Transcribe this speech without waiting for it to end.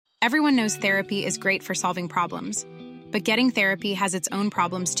Everyone knows therapy is great for solving problems, but getting therapy has its own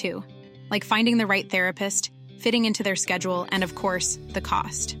problems too, like finding the right therapist, fitting into their schedule, and of course, the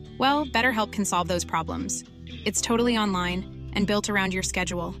cost. Well, BetterHelp can solve those problems. It's totally online and built around your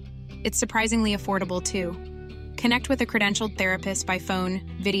schedule. It's surprisingly affordable too. Connect with a credentialed therapist by phone,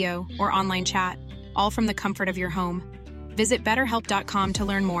 video, or online chat, all from the comfort of your home. Visit BetterHelp.com to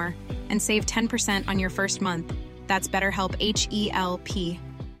learn more and save 10% on your first month. That's BetterHelp, H-E-L-P.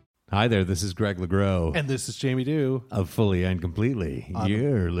 Hi there, this is Greg LeGros. And this is Jamie Dew. Of Fully and Completely.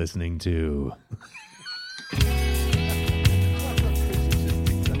 You're listening to...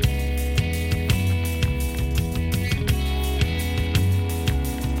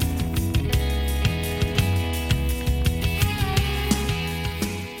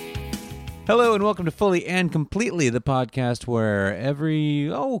 Hello and welcome to Fully and Completely, the podcast where every,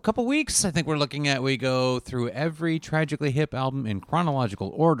 couple weeks, I think we go through every Tragically Hip album in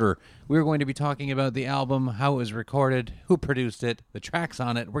chronological order. We're going to be talking about the album, how it was recorded, who produced it, the tracks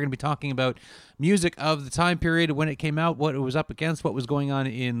on it. We're going to be talking about music of the time period, when it came out, what it was up against, what was going on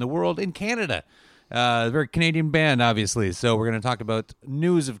in the world, in Canada. A very Canadian band, obviously, so we're going to talk about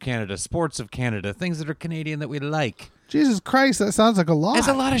news of Canada, sports of Canada, things that are Canadian that we like. Jesus Christ, that sounds like a lot. It's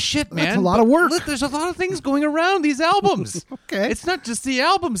a lot of shit, man. That's a lot of work. Look, there's a lot of things going around these albums. Okay. It's not just the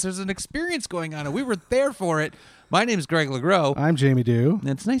albums. There's an experience going on, and we were there for it. My name's Greg LeGros. I'm Jamie Dew. And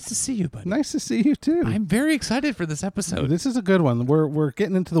it's nice to see you, buddy. Nice to see you, too. I'm very excited for this episode. This is a good one. We're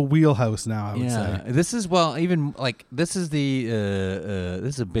getting into the wheelhouse now, I would say. This is, this is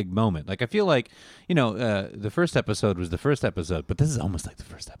this is a big moment. Like, I feel like, the first episode was the first episode, but this is almost like the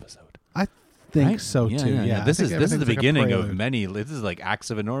first episode. I think right? so, too. Yeah. This is the beginning of prelude. many. This is like Acts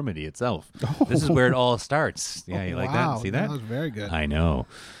of Enormity itself. Oh. This is where it all starts. Yeah, you like that? See that? That was very good. I know.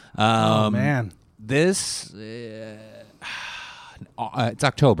 Oh, man. This, it's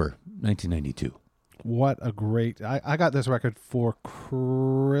October 1992. What a great... I got this record for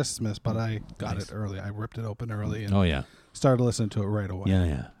Christmas, but I got Nice. it early. I ripped it open early and started listening to it right away.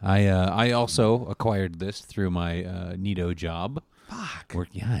 Yeah. I also acquired this through my Nido job. Fuck.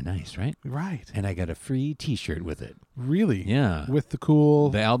 Nice, right? Right. And I got a free T-shirt with it. Really? Yeah. With the cool...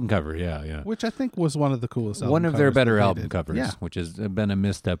 The album cover, yeah. Which I think was one of the coolest album One of their covers better that they album did. covers, Yeah. which has been a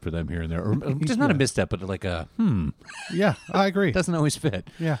misstep for them here and there. Or just not a misstep, but like a Yeah, I agree. Doesn't always fit.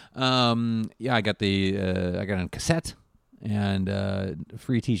 Yeah. I got I got it on cassette and a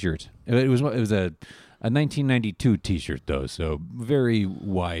free T-shirt. It was a 1992 T-shirt though, so very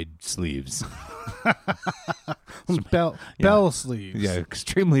wide sleeves. Bell sleeves. Yeah,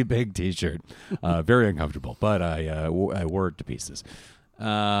 extremely big T-shirt. Very uncomfortable, but I wore it to pieces.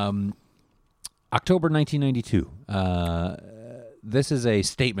 October 1992. This is a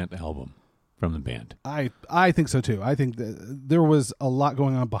statement album from the band. I think so too. I think that there was a lot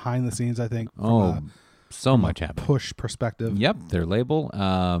going on behind the scenes. I think. So much happened. Push perspective. Yep, their label,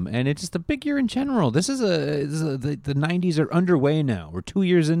 and it's just a big year in general. The 90s are underway now. We're 2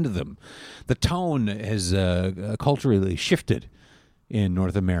 years into them. The tone has culturally shifted in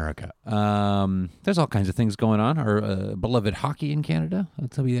North America. There's all kinds of things going on. Our beloved hockey in Canada. I'll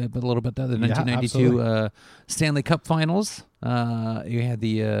tell you a little bit about that. The 1992 Stanley Cup Finals. You had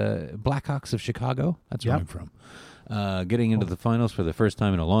the Blackhawks of Chicago. That's where I'm from. Getting into the finals for the first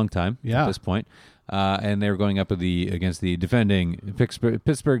time in a long time at this point. And they were going up against the defending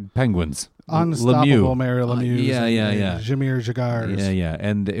Pittsburgh Penguins. Unstoppable Mario Lemieux. Yeah. Jaromir Jagr. Yeah.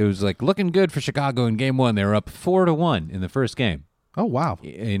 And it was like looking good for Chicago in game one. They were up 4-1 in the first game. Oh, wow.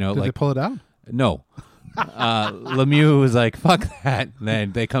 Did they pull it out? No. Lemieux was like, fuck that. And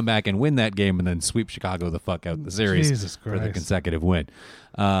then they come back and win that game and then sweep Chicago the fuck out the series Jesus for the Christ. consecutive win.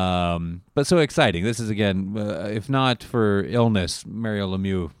 But so exciting. This is, again, if not for illness, Mario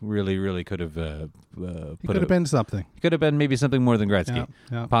Lemieux really could have He could have been something. Could have been maybe something more than Gretzky.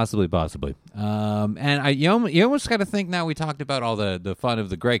 Yeah. Possibly. And you almost got to think now we talked about all the fun of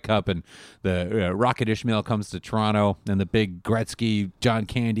the Grey Cup and the Rocket Ishmael comes to Toronto and the big Gretzky, John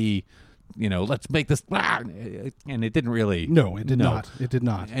Candy, let's make this. And it didn't really. No, it did not. It did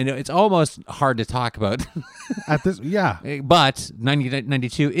not. And it's almost hard to talk about. At this, yeah. But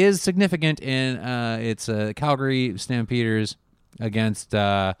 1992 is significant in it's Calgary Stampeders against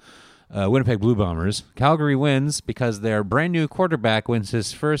Winnipeg Blue Bombers. Calgary wins because their brand new quarterback wins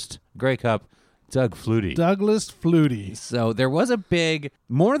his first Grey Cup, Doug Flutie. Douglas Flutie. So there was a big,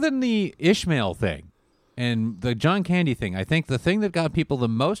 more than the Ishmael thing and the John Candy thing, I think the thing that got people the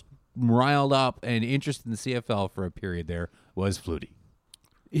most riled up and interested in the CFL for a period there was Flutie.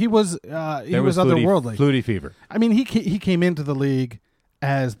 He was Flutie, otherworldly. Flutie fever. I mean, he came into the league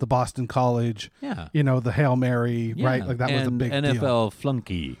as the Boston College, Yeah. the Hail Mary, Yeah. right? Like that was a And big NFL deal.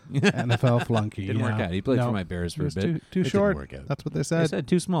 flunky. NFL flunky. Didn't work yeah. out. He played No, for my Bears for it a was bit. Too It didn't short. work out. That's what they They said. said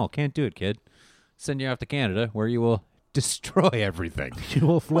too small. Can't do it, kid. Send you off to Canada where you will destroy everything. You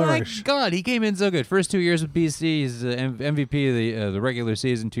will flourish. My God, he came in so good. First 2 years with BC, he's MVP of the regular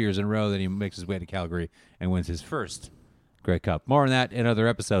season, 2 years in a row. Then he makes his way to Calgary and wins his first Grey Cup. More on that in other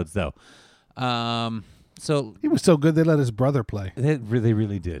episodes, though. So He was so good they let his brother play. they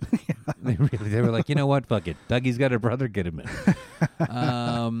really did. They were like, you know what? Fuck it. Dougie's got a brother. Get him in.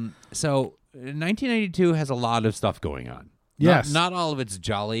 So 1992 has a lot of stuff going on. Yes. Not all of it's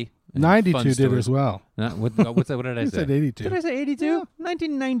jolly. and 92 fun did stories. as well. What's that? What did I You say? said 82. Did I say 82?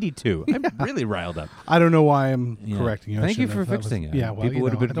 1992. I'm really riled up. I don't know why I'm Yeah. correcting you. I Thank you shouldn't for have. That fixing was, it. Yeah, well, People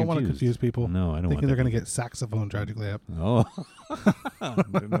would have been I don't want to confused. confuse people. No, I don't thinking want they're that. going to get saxophone tragically up. Oh,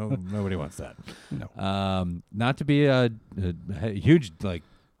 no, nobody wants that. No. Not to be a huge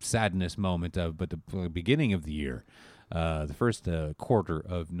sadness moment, but the beginning of the year, the first quarter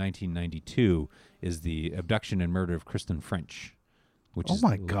of 1992 is the abduction and murder of Kristen French, which Oh is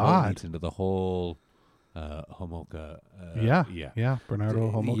my God. leads into the whole Homolka. Yeah.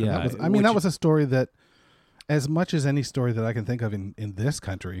 Bernardo Homolka. Yeah, That was a story that, as much as any story that I can think of in this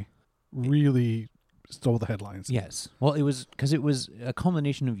country, really stole the headlines. Yes. Well, it was because it was a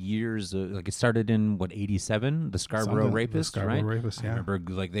culmination of years. It started in 87, the Scarborough Something- rapist, the Scarborough right? rapist, I yeah.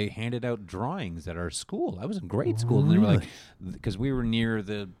 remember they handed out drawings at our school. I was in grade school, and they were like, because we were near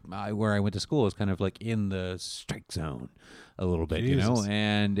where I went to school is kind of like in the strike zone a little bit, Jesus.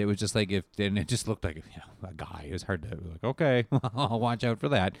 and it was just like and it just looked like a guy. It was hard to okay, I'll watch out for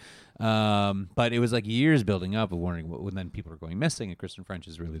that. But it was like years building up of wondering when then people are going missing, and Kristen French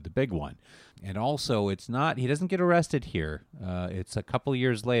is really the big one. And also, he doesn't get arrested here. It's a couple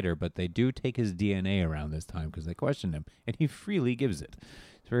years later, but they do take his DNA around this time because they question him, and he freely gives it.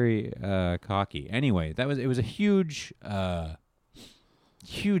 It's very cocky. Anyway, it was a huge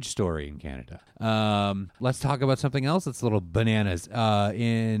story in Canada. Let's talk about something else that's a little bananas.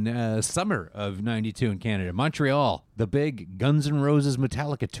 In summer of 92 in Canada, Montreal, the big Guns N' Roses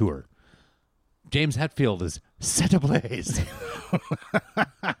Metallica tour. James Hetfield is set ablaze.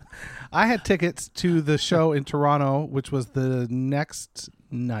 I had tickets to the show in Toronto, which was the next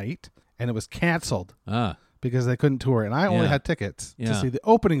night, and it was canceled because they couldn't tour. And I only Yeah. had tickets to Yeah. see the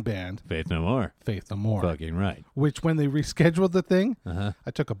opening band, Faith No More. Faith No More. Fucking right. Which, when they rescheduled the thing, Uh-huh.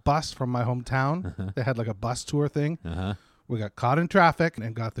 I took a bus from my hometown. They had like a bus tour thing. Uh-huh. We got caught in traffic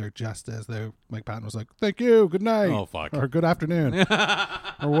and got there just as Mike Patton was like, "Thank you, good night," Oh, fuck. or "Good afternoon,"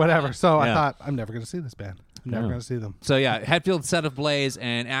 or whatever. So I Yeah. thought, I'm never going to see this band. I'm never Yeah. going to see them. So yeah, Hetfield set ablaze,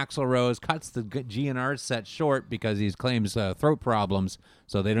 and Axl Rose cuts the GNR set short because he claims throat problems.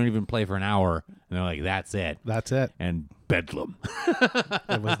 So they don't even play for an hour, and they're like, "That's it." That's it. And bedlam,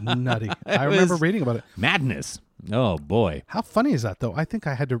 It was nutty. I remember was- reading about it. madness. Oh boy, How funny is that, though? I think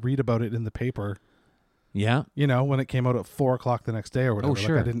I had to read about it in the paper, yeah, when it came out at 4:00 the next day or whatever. Oh,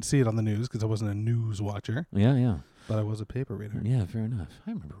 sure. Like, I didn't see it on the news because I wasn't a news watcher, yeah. but I was a paper reader. Yeah, fair enough.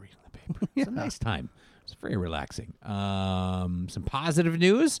 I remember reading the paper. It's a nice time. It's very relaxing. Some positive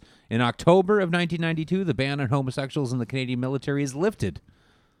news. In October of 1992, the ban on homosexuals in the Canadian military is lifted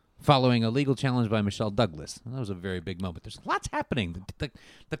following a legal challenge by Michelle Douglas. That was a very big moment. There's lots happening.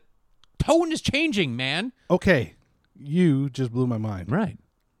 The tone is changing, man. Okay, you just blew my mind. Right.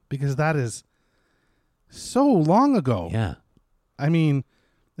 Because that is so long ago. Yeah. I mean,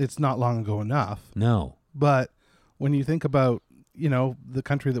 it's not long ago enough, No. but when you think about, the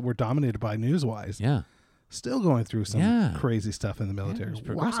country that we're dominated by news-wise, Yeah. still going through some Yeah. crazy stuff in the military. There's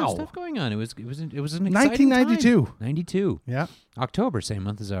progressive Wow. stuff going on. It was an exciting 1992. time. 92. Yeah, October, same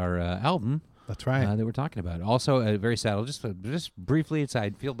month as our album. that's right. That we're talking about. Also, very sad. I'll just briefly,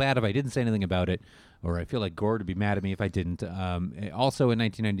 I'd feel bad if I didn't say anything about it, or I feel like Gord would be mad at me if I didn't. Also in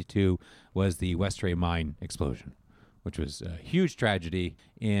 1992 was the Westray mine explosion, which was a huge tragedy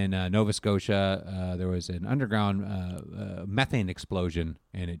in Nova Scotia. There was an underground methane explosion,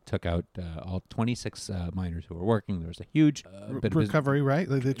 and it took out all 26 miners who were working. There was a huge bit of Recovery, right?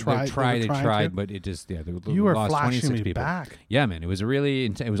 Like they tried. They tried, to. but it just they You were lost flashing 26 me people. back. Yeah, man, it was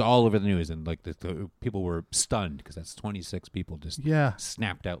it was all over the news, and like the people were stunned because that's 26 people just Yeah.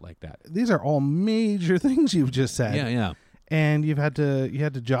 snapped out like that. These are all major things you've just said. Yeah. And you had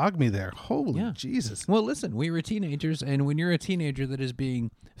to jog me there. Holy Yeah. Jesus. Well, listen, we were teenagers, and when you're a teenager that is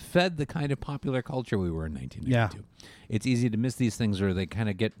being fed the kind of popular culture we were in 1992, it's easy to miss these things, or they kind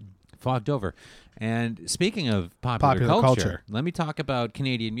of get fogged over. And speaking of popular culture, let me talk about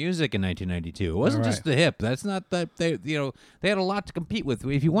Canadian music in 1992. It wasn't All just right. the hip. That's not that they had a lot to compete with.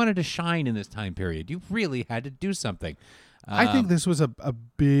 If you wanted to shine in this time period, you really had to do something. I think this was a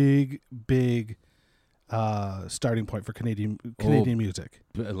big starting point for Canadian music.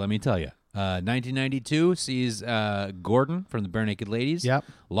 Let me tell you. 1992 sees Gordon from the Bare Naked Ladies. Yep.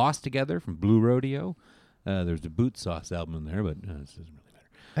 Lost Together from Blue Rodeo. There's a Boot Sauce album in there, but this doesn't really matter.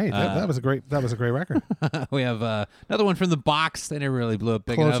 Hey, that was a great record. We have another one from The Box. They never really blew up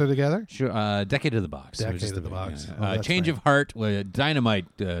big enough. Closer Together? Sure. Decade of the Box. Decade of the Box. Yeah. Oh, Change nice. of Heart, Dynamite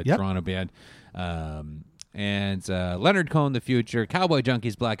Toronto band. And Leonard Cohen, The Future, Cowboy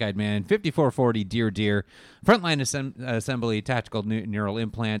Junkies, Black Eyed Man, 5440, Dear Dear, Frontline Assembly, Tactical Neural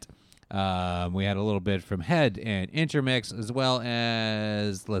Implant. We had a little bit from Head and Intermix, as well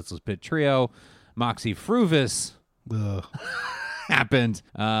as Let's Pit Trio, Moxie Fruvis. Happened.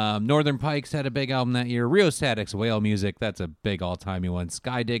 Northern Pikes had a big album that year. Rheostatics, Whale Music, that's a big all-timey one.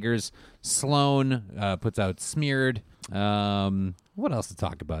 Skydiggers, Sloan puts out Smeared. What else to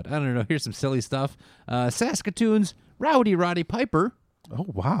talk about? I don't know. Here's some silly stuff. Saskatoon's Rowdy Roddy Piper. Oh,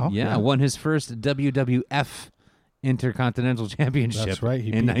 wow. Yeah, won his first WWF Intercontinental Championship. That's right.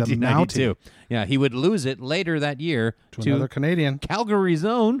 He in beat the 1992. Yeah, he would lose it later that year to another Canadian. Calgary's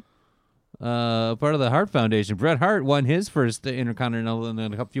own. Part of the Hart Foundation. Bret Hart won his first Intercontinental, and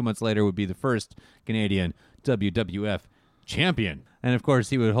then a few months later would be the first Canadian WWF champion. And, of course,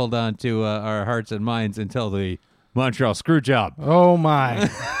 he would hold on to our hearts and minds until the Montreal Screwjob. Oh, my.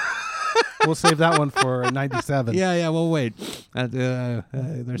 We'll save that one for 97. Yeah, well, wait.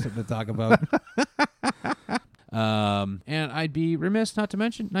 There's something to talk about. And I'd be remiss not to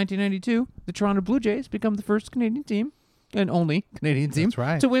mention 1992, the Toronto Blue Jays become the first Canadian team and only Canadian team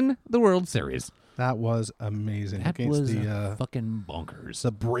to win the World Series. That was amazing. That against was the fucking bonkers.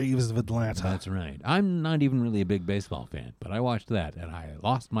 The Braves of Atlanta. That's right. I'm not even really a big baseball fan, but I watched that and I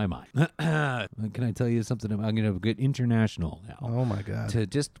lost my mind. Can I tell you something? I'm going to have a good international now. Oh my God. To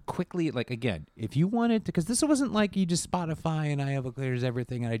just quickly, like, again, if you wanted to, because this wasn't like you just Spotify and I have here's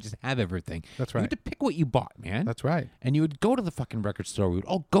everything and I just have everything. That's right. You had to pick what you bought, man. That's right. And you would go to the fucking record store. We would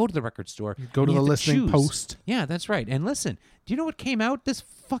all go to the record store. You'd go to the listening post. Yeah, that's right. And listen, do you know what came out this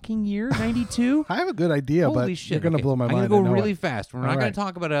fucking year, 92? I have a good idea, Holy but shit. you're going to blow my mind. I'm going to go really fast. We're not All going right. to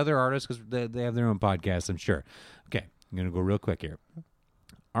talk about other artists because they have their own podcasts, I'm sure. Okay, I'm going to go real quick here.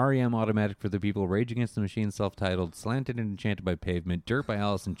 R.E.M. Automatic for the People, Rage Against the Machine, self-titled, Slanted and Enchanted by Pavement, Dirt by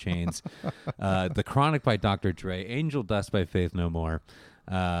Alice in Chains, The Chronic by Dr. Dre, Angel Dust by Faith No More,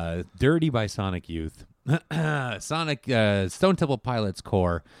 Dirty by Sonic Youth, Stone Temple Pilots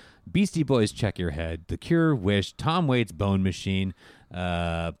Core, Beastie Boys Check Your Head, The Cure, Wish, Tom Waits Bone Machine,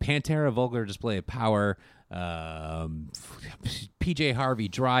 Pantera Vulgar Display of Power, PJ Harvey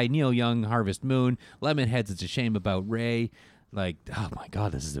Dry, Neil Young Harvest Moon, Lemonheads It's a Shame About Ray. Like, oh my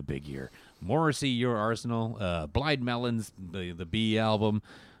God, this is a big year. Morrissey, Your Arsenal, Blind Melons, the B album.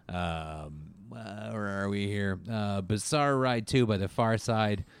 Where are we here? Bizarre Ride 2 by The Far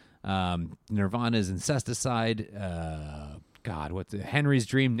Side. Nirvana's Incesticide. God, what's it? Henry's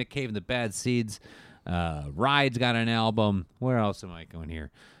Dream, Nick Cave and the Bad Seeds. Ride's got an album. Where else am I going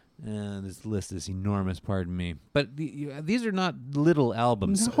here? This list is enormous, pardon me. But these are not little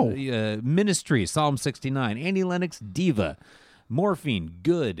albums. No. Ministry, Psalm 69, Annie Lennox, Diva, Morphine,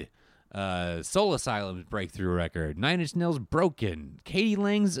 Good, Soul Asylum's breakthrough record, Nine Inch Nails, Broken, Katie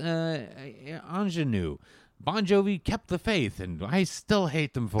Lang's Ingenue, Bon Jovi, Kept the Faith, and I still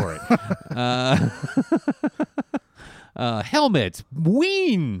hate them for it. Helmet,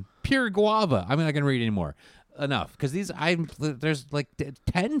 Ween, Pure Guava. I'm not going to read anymore. Enough, because there's like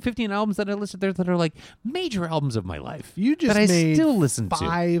 10, 15 albums that I listed there that are like major albums of my life. You just that I made still listen to.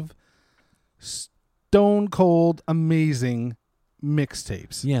 5 stone cold amazing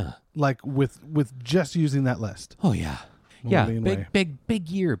mixtapes. Yeah, like with just using that list. Oh yeah, Well, anyway. big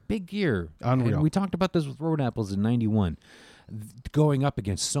year. Unreal. And we talked about this with Road Apples in '91. Going up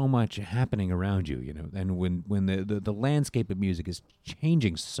against so much happening around you, you know, and when the landscape of music is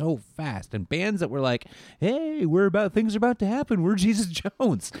changing so fast, and bands that were like, "Hey, things are about to happen. We're Jesus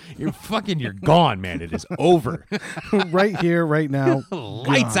Jones." You're gone, man. It is over. Right here, right now.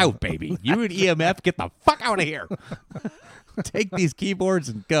 Lights out, baby. You and EMF, get the fuck out of here. Take these keyboards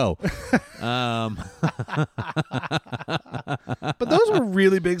and go. But those were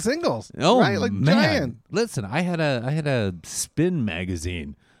really big singles. Oh, right? Like man. giant. Listen, I had a Spin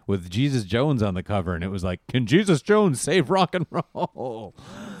magazine with Jesus Jones on the cover, and it was like, "Can Jesus Jones save rock and roll?"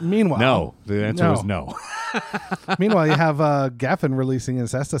 Meanwhile, No. The answer was no. Meanwhile, you have Geffen releasing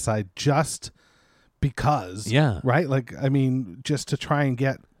Incesticide just because. Yeah. Right? Like, I mean, just to try and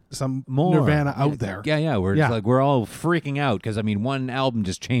get some More Nirvana out there. Yeah. We're all freaking out because I mean, one album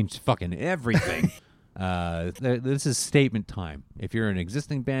just changed fucking everything. This is statement time. If you're an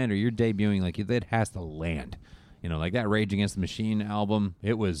existing band or you're debuting, like, it has to land. You know, like that Rage Against the Machine album,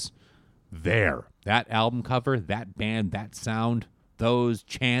 it was there. That album cover, that band, that sound, those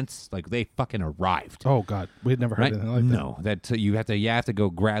chants, like they fucking arrived. Oh God, we'd never heard anything like that. No, that you have to go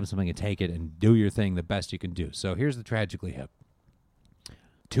grab something and take it and do your thing the best you can do. So here's the Tragically Hip.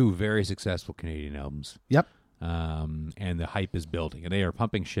 2 very successful Canadian albums. Yep. And the hype is building, and they are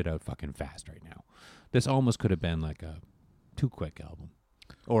pumping shit out fucking fast right now. This almost could have been like a Too Quick album,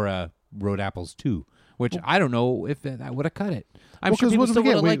 or a Road Apples 2, which I don't know if that would have cut it. I'm sure people still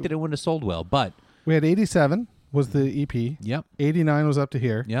would have liked it. It wouldn't have sold well, but we had 87 was the EP. Yep. 89 was Up to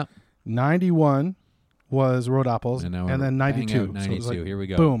Here. Yep. 91 was Road Apples, and bang then 92. out 92. So it was like, here we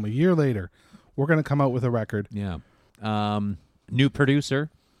go. Boom! A year later, we're going to come out with a record. Yeah. New producer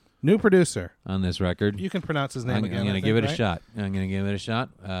on this record. You can pronounce his name again. I'm going to give it a shot.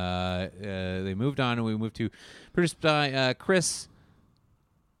 They moved on, and we moved to produced by Chris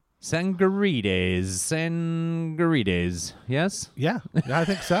Sangarides. Yes? Yeah, I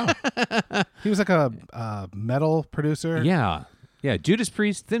think so. He was like a metal producer. Yeah. Judas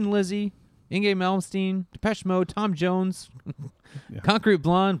Priest, Thin Lizzy, Inge Malmsteen, Depeche Mode, Tom Jones, Concrete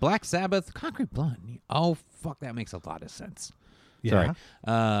Blonde, Black Sabbath. Concrete Blonde. Oh, fuck, that makes a lot of sense. Yeah. Sorry.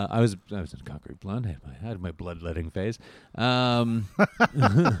 I was in Concrete Blonde. I had my bloodletting phase. It's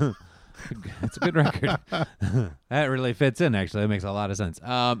a good record. That really fits in, actually. That makes a lot of sense.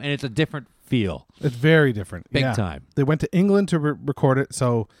 And it's a different feel. It's very different. Big time. They went to England to record it,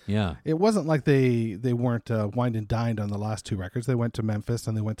 so yeah, it wasn't like they weren't wined and dined on the last 2 records. They went to Memphis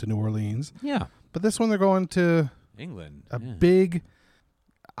and they went to New Orleans. Yeah. But this one they're going to England. Big...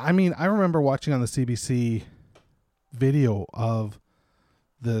 I mean, I remember watching on the CBC video of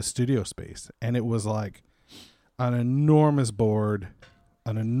the studio space, and it was like an enormous board,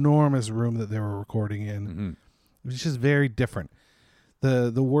 an enormous room that they were recording in. Mm-hmm. It was just very different.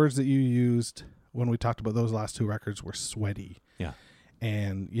 The words that you used when we talked about those last 2 records were sweaty,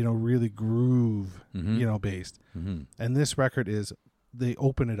 and really groove, based. Mm-hmm. And this record is, they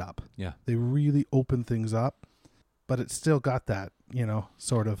open it up. Yeah, they really open things up, but it's still got that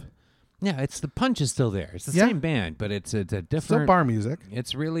sort of. Yeah, it's the punch is still there. It's the same band, but it's a different... Still bar music.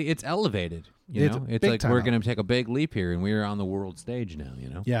 It's elevated, It's like we're going to take a big leap here, and we're on the world stage now,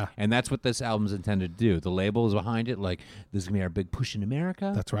 Yeah. And that's what this album's intended to do. The label is behind it, like, this is going to be our big push in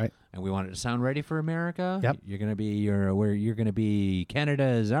America. That's right. And we want it to sound ready for America. Yep. You're going to be you're going to be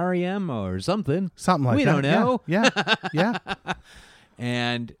Canada's REM or something. Something like that. We don't know. Yeah.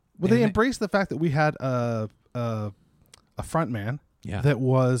 And... they embraced the fact that we had a front man that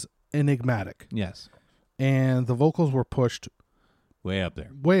was enigmatic. Yes. And the vocals were pushed way up there.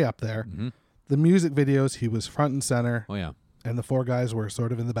 Mm-hmm. The music videos, he was front and center. Oh, yeah. And the 4 guys were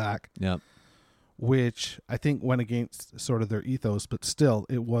sort of in the back. Yep. Which I think went against sort of their ethos, but still,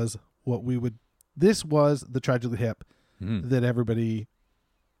 it was this was the Tragically Hip that everybody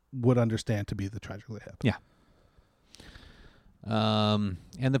would understand to be the Tragically Hip. Yeah. And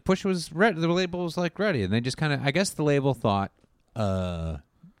the push was ready. The label was like ready, and they just kind of, I guess the label thought,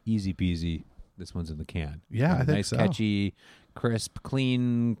 easy peasy, this one's in the can. Yeah, I think nice, so. catchy, crisp,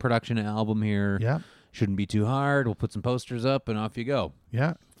 clean production album here. Yeah. Shouldn't be too hard. We'll put some posters up and off you go.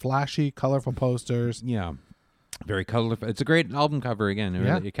 Yeah. Flashy, colorful posters. Yeah. Very colorful. It's a great album cover again.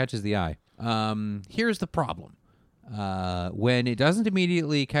 It catches the eye. Here's the problem. When it doesn't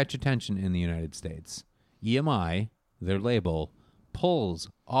immediately catch attention in the United States, EMI, their label, pulls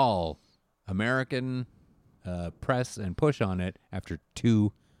all American press and push on it after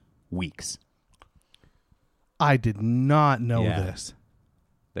 2 weeks. I did not know this.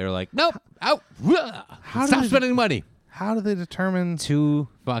 They're like, nope, out, stop spending money. How do they determine 2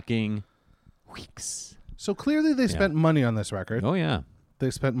 fucking weeks? So clearly they spent money on this record. Oh, yeah.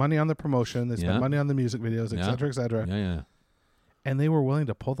 They spent money on the promotion. They spent money on the music videos, et cetera, et cetera. Yeah. And they were willing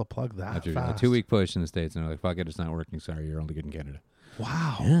to pull the plug that after fast. a 2-week push in the States, and they're like, fuck it, it's not working. Sorry, you're only good in Canada.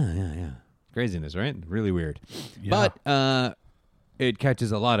 Wow. Yeah. Craziness, right? Really weird. Yeah. But it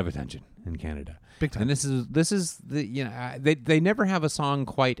catches a lot of attention in Canada. Big time. And this is the they never have a song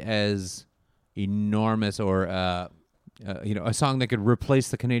quite as enormous or a song that could replace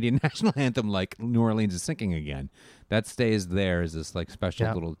the Canadian national anthem like New Orleans is Sinking Again. That stays there as this like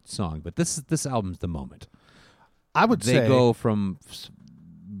special little song. But this album's the moment. I would say they go from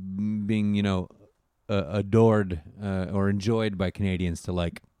being adored or enjoyed by Canadians to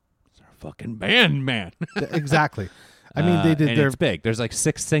like, it's our fucking band, man. Exactly. I mean, they did and their. It's big. There's like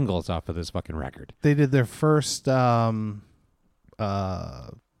 6 singles off of this fucking record. They did their first arena.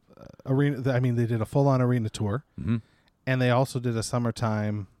 I mean, they did a full-on arena tour, mm-hmm. and they also did a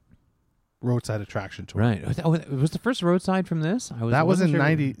summertime roadside attraction tour. Right. Oh, was the first roadside from this? That was in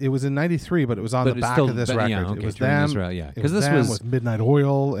 90. It was in 93, but it was on the back of this record. Yeah, okay, it was during them. This route, yeah, because this them was with Midnight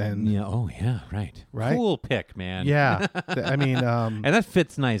Oil and yeah. Oh yeah, right. Right? Cool pick, man. yeah. I mean, and that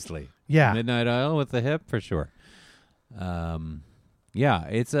fits nicely. yeah. Midnight Oil with the hip for sure. Yeah,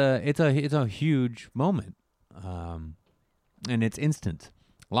 it's a huge moment, and it's instant.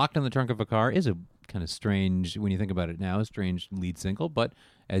 Locked in the Trunk of a Car is a kind of strange, when you think about it now, a strange lead single, but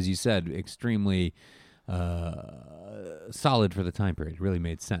as you said, extremely solid for the time period. It really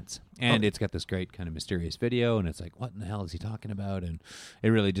made sense. And it's got this great kind of mysterious video, and it's like, what in the hell is he talking about? And it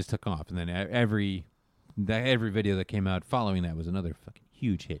really just took off. And then every video that came out following that was another fucking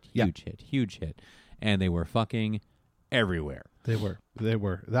huge hit. And they were fucking everywhere. They were.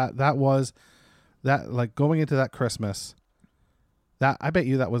 That was that, like, going into that Christmas. That, I bet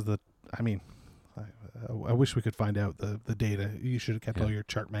you that was the. I mean, I wish we could find out the data. You should have kept all your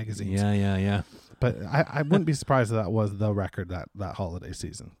chart magazines. Yeah. But I wouldn't be surprised if that was the record that holiday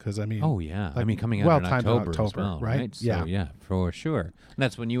season. Because I mean, oh yeah, like, I mean coming out in October as October, well, right? So, yeah, for sure. And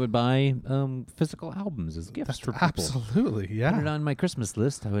that's when you would buy physical albums as gifts for people. Absolutely, yeah. Put it on my Christmas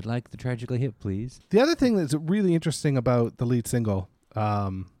list. I would like the Tragically Hip, please. The other thing that's really interesting about the lead single,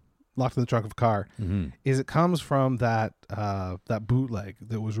 Locked in the Trunk of a Car, is it comes from that bootleg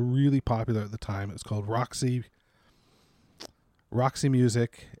that was really popular at the time. It's called Roxy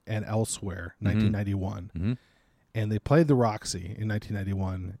Music and Elsewhere, 1991. And they played the Roxy in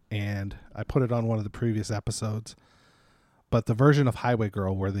 1991, and I put it on one of the previous episodes. But the version of Highway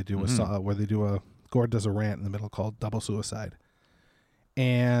Girl where they do Gord does a rant in the middle called Double Suicide.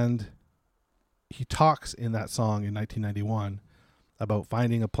 And he talks in that song in 1991 about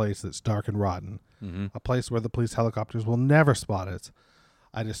finding a place that's dark and rotten, a place where the police helicopters will never spot us.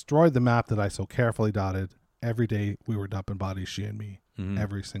 I destroyed the map that I so carefully dotted. Every day we were dumping bodies, she and me,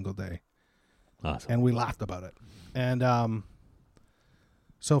 every single day. Awesome. And we laughed about it. And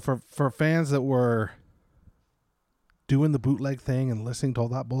so for fans that were doing the bootleg thing and listening to all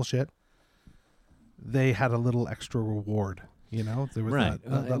that bullshit, they had a little extra reward. You know, there was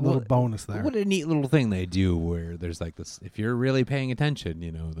that little bonus there. What a neat little thing they do where there's like this, if you're really paying attention,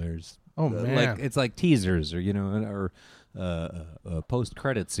 you know, there's man. like it's like teasers or, you know, or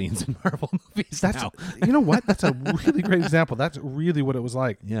post-credit scenes in Marvel movies. That's now. You know what? That's a really great example. That's really what it was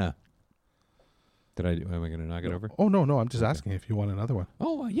like. Yeah. Am I going to knock it over? Oh, no. I'm just asking if you want another one.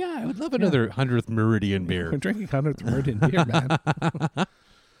 Oh, yeah. I would love another 100th Meridian beer. We're drinking 100th Meridian beer, man.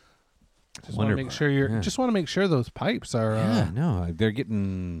 Just want to make sure those pipes are. No, they're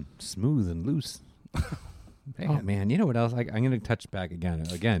getting smooth and loose. Man. Oh man, you know what else? I'm going to touch back again.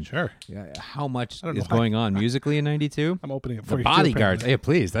 Sure. How much is going on musically in '92? I'm opening it for The you. Bodyguard. Hey,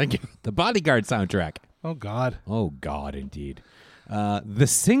 please, thank you. The Bodyguard soundtrack. Oh God. Oh God, indeed. The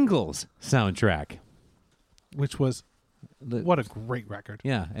Singles soundtrack, which was what a great record.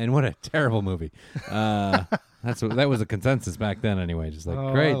 Yeah, and what a terrible movie. That was a consensus back then, anyway. Just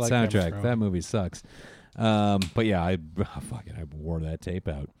like great soundtrack. That movie sucks. But yeah, I wore that tape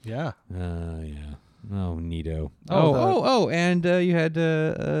out. Yeah. Yeah. Oh, neato. And you had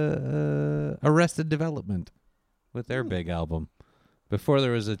Arrested Development with their big album. Before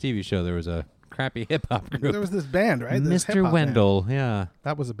there was a TV show, there was a crappy hip hop group. There was this band, right? This Mr. Wendell. band. Yeah.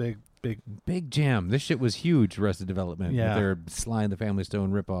 That was a big jam. This shit was huge. Arrested Development. Yeah. With their Sly and the Family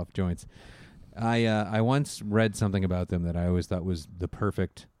Stone ripoff joints. I once read something about them that I always thought was the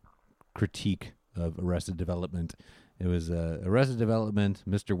perfect critique of Arrested Development. It was Arrested Development,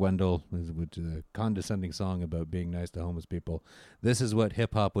 Mr. Wendell, which is a condescending song about being nice to homeless people. This is what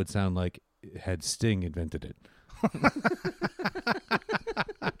hip-hop would sound like had Sting invented it.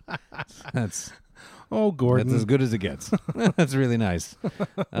 That's Gordon. That's as good as it gets. That's really nice.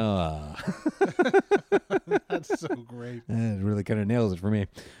 That's so great. It really kind of nails it for me.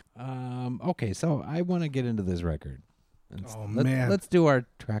 Okay, so I want to get into this record. Let's do our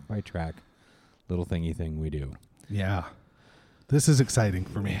track-by-track little thingy thing we do. Yeah. This is exciting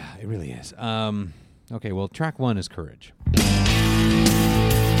for me. Yeah, it really is. Okay, well, track 1 is Courage.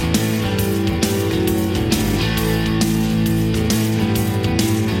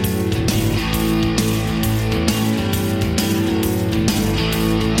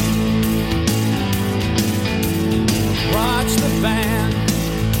 Watch the band,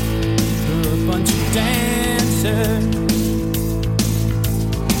 they're a bunch of dancers.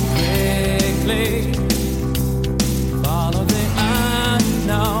 Quickly follow the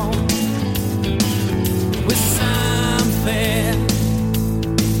unknown with something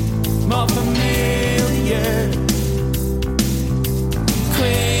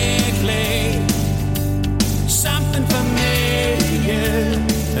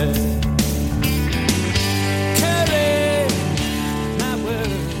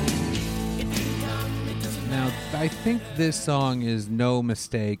think this song is no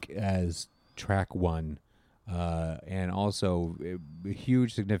mistake as track one, and also a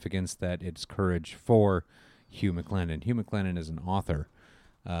huge significance that it's Courage for Hugh McLennan. Hugh McLennan is an author,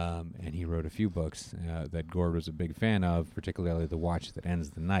 and he wrote a few books that Gord was a big fan of, particularly The Watch That Ends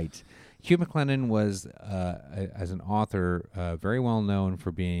the Night. Hugh McLennan was, as an author, very well known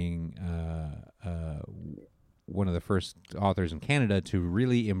for being one of the first authors in Canada to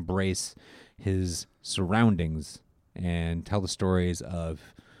really embrace his surroundings and tell the stories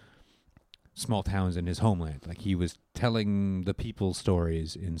of small towns in his homeland. Like, he was telling the people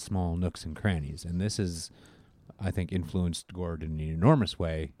stories in small nooks and crannies. And this is, I think, influenced Gord in an enormous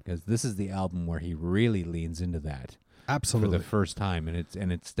way, because this is the album where he really leans into that. Absolutely. For the first time,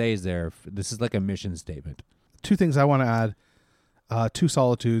 and it stays there. This is like a mission statement. Two things I want to add. Two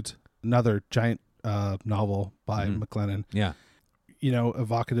Solitudes, another giant novel by McLennan. Yeah. You know,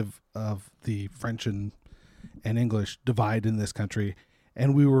 evocative of the French and English divide in this country.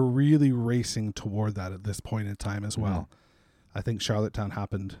 And we were really racing toward that at this point in time as well. I think Charlottetown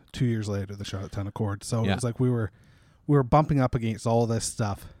happened 2 years later, the Charlottetown Accord. So it was like we were bumping up against all this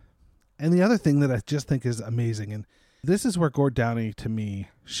stuff. And the other thing that I just think is amazing, and this is where Gord Downie, to me,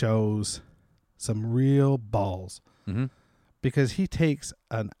 shows some real balls. Because he takes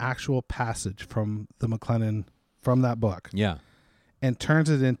an actual passage from the McLennan, from that book. Yeah. And turns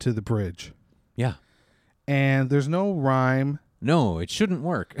it into the bridge. Yeah. And there's no rhyme. No, it shouldn't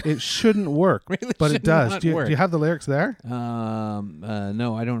work. It shouldn't work, Really but it should does. not Do work. you have the lyrics there?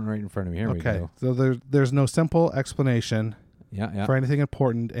 No, I don't right in front of me. Here we Okay. go. So there's no simple explanation Yeah. for anything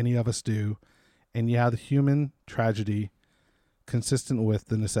important any of us do. And the human tragedy consistent with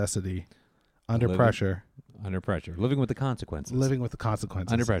the necessity under Living- pressure. Under pressure. Living with the consequences. Living with the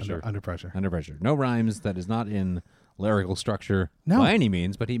consequences. Under pressure. Under pressure. Under pressure. No rhymes. That is not in lyrical structure No. by any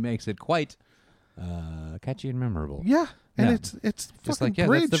means, but he makes it quite catchy and memorable. Yeah. And Yeah. it's Just fucking like, yeah,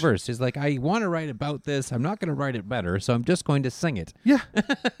 bridge. that's the verse. He's like, I want to write about this. I'm not going to write it better, so I'm just going to sing it. Yeah.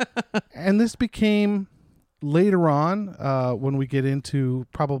 And this became later on, when we get into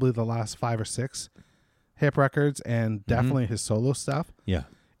probably the last 5 or 6 hip records and definitely his solo stuff, Yeah.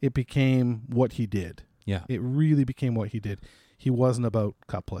 it became what he did. Yeah. It really became what he did. He wasn't about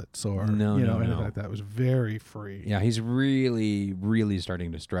couplets or anything like that. It was very free. Yeah, he's really, really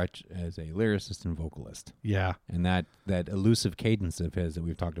starting to stretch as a lyricist and vocalist. Yeah. And that elusive cadence of his that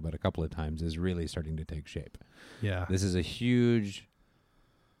we've talked about a couple of times is really starting to take shape. Yeah. This is a huge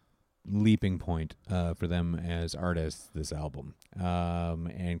leaping point for them as artists, this album.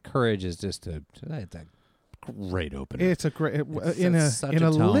 And Courage is just it's a great opener. It's a great It in a sets such in a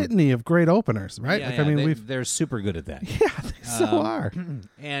a tone. litany of great openers, right? Yeah, like yeah, I mean, they're super good at that. yeah, they so are.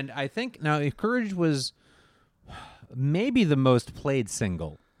 And I think now Courage was maybe the most played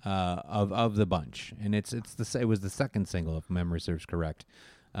single of the bunch, and it was the second single, if memory serves correct.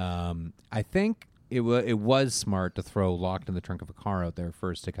 I think it was smart to throw Locked in the Trunk of a Car out there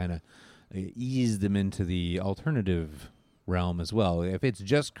first to kind of ease them into the alternative realm as well. If it's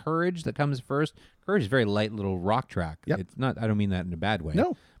just Courage that comes first, Courage is a very light little rock track. Yep. It's not. I don't mean that in a bad way.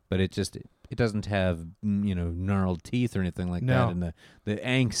 No. But it doesn't have gnarled teeth or anything like No. that, and the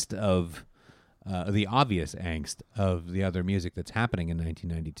angst of the obvious angst of the other music that's happening in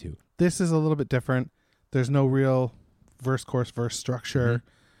 1992. This is a little bit different. There's no real verse structure.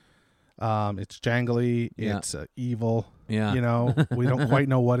 It's jangly. Yeah. It's evil. Yeah. We don't quite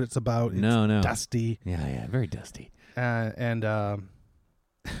know what it's about. It's No. dusty. Yeah, very dusty. And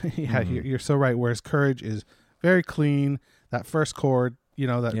you're so right. Whereas Courage is very clean. That first chord,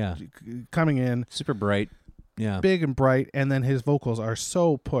 coming in Super bright. Yeah. big and bright, and then his vocals are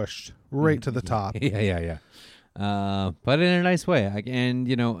so pushed right to the top. Yeah. But in a nice way.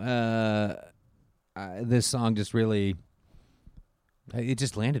 This song just really, it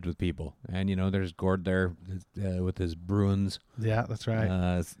just landed with people. And, there's Gord there with his Bruins Yeah, that's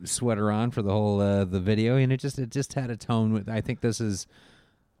right. sweater on for the whole the video, and it just had a tone. I think this is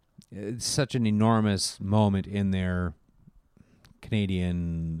such an enormous moment in their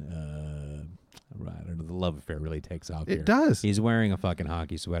Canadian. I don't know, the love affair really takes off. It does. He's wearing a fucking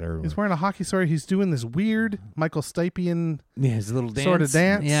hockey sweater. He's wearing a hockey sweater. He's doing this weird Michael Stipian. his little dance. sort of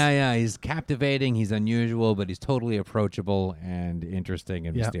dance. Yeah. He's captivating. He's unusual, but he's totally approachable and interesting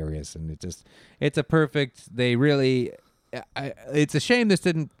and Yeah. mysterious. And it's a perfect. They really. It's a shame this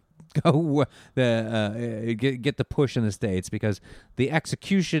didn't go get the push in the States, because the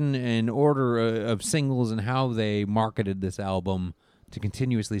execution and order of singles and how they marketed this album to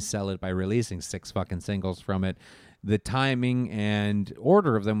continuously sell it by releasing 6 fucking singles from it, the timing and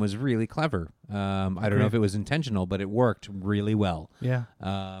order of them was really clever. I don't know if it was intentional, but it worked really well. Yeah.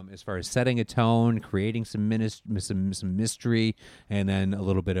 As far as setting a tone, creating some mystery, and then a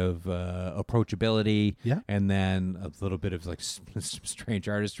little bit of approachability, and then a little bit of like strange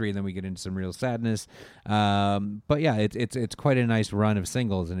artistry, and then we get into some real sadness. But yeah, it's quite a nice run of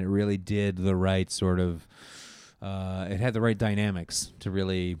singles, and it really did the right sort of. It had the right dynamics to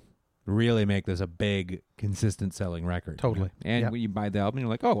really make this a big, consistent selling record. Totally. And when you buy the album, you're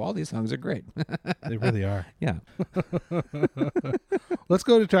like, oh, all these songs are great. They really are. Yeah. Let's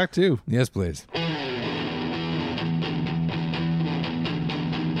go to track 2. Yes, please.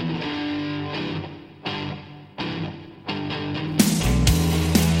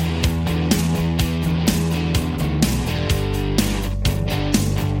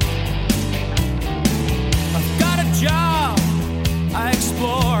 I've got a job, I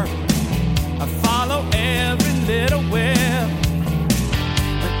explore, I follow every little web.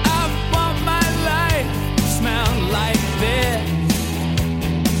 And I want my life to smell like this.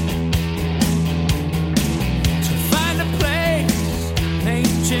 To find a place, an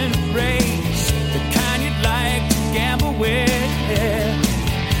ancient race, the kind you'd like to gamble with.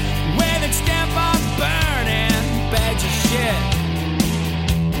 Where they'd stamp on burning bags of shit.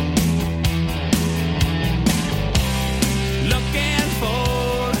 Looking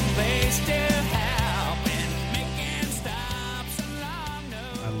for a place to help and making stops along the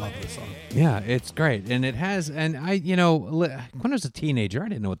I love this song. Yeah, it's great. And it has, and I, when I was a teenager, I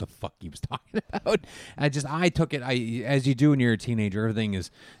didn't know what the fuck he was talking about. I took it, as you do when you're a teenager, everything is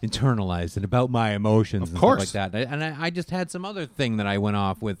internalized and about my emotions and course. stuff like that. And I just had some other thing that I went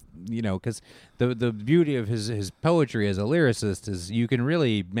off with, because the beauty of his poetry as a lyricist is you can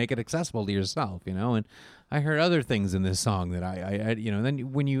really make it accessible to yourself, and I heard other things in this song that I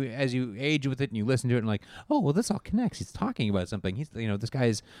then when as you age with it and you listen to it and like, oh, well, this all connects. He's talking about something. He's, this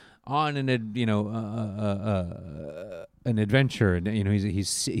guy's on an adventure, and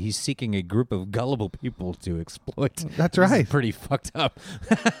he's seeking a group of gullible people to exploit. That's This is right. pretty fucked up.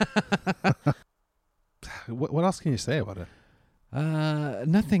 What else can you say about it?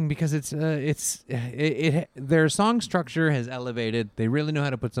 Nothing, because their song structure has elevated. They really know how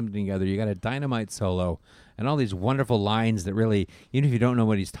to put something together. You got a dynamite solo and all these wonderful lines that really, even if you don't know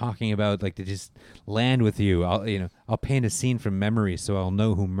what he's talking about, like, they just land with you. I'll paint a scene from memory so I'll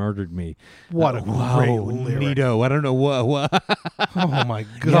know who murdered me. What a great lyric. Nito. I don't know what. Oh my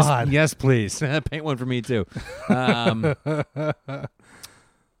God. Yes, please. Paint one for me too.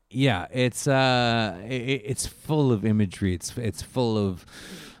 Yeah, it's full of imagery. It's full of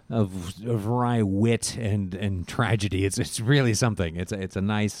wry wit and tragedy. It's really something. It's a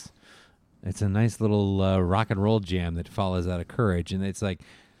nice little rock and roll jam that follows out of Courage, and it's like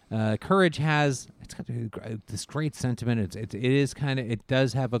Courage it's got this great sentiment. It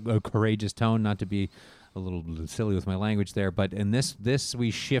does have a courageous tone. Not to be a little silly with my language there, but in this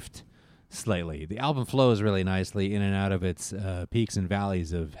we shift slightly. The album flows really nicely in and out of its peaks and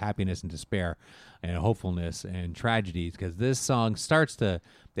valleys of happiness and despair and hopefulness and tragedies, because this song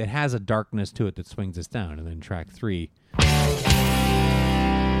it has a darkness to it that swings us down. And then track 3.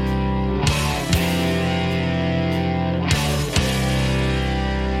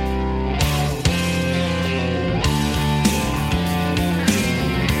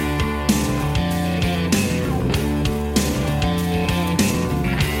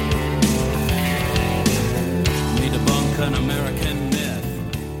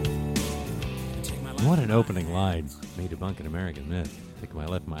 What an opening line. May debunk an American myth. Take my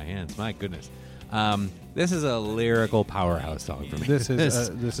life in my hands. My goodness. This is a lyrical powerhouse song for me. This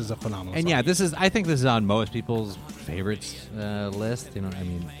is a phenomenal and song. yeah, I think this is on most people's favorites list.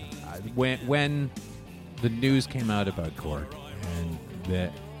 When the news came out about Korg and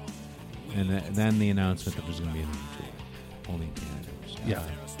then the announcement that there's going to be an only in Canada. Yeah.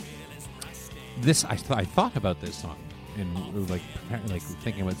 I thought about this song. And like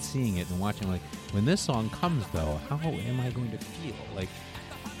thinking about seeing it and watching, like, when this song comes, though, how am I going to feel? Like,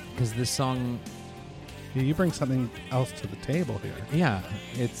 because this song, you bring something else to the table here. yeah,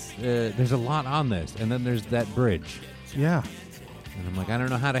 it's there's a lot on this, and then there's that bridge, Yeah. and I'm like, I don't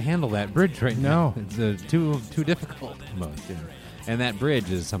know how to handle that bridge right now. It's too difficult almost, and that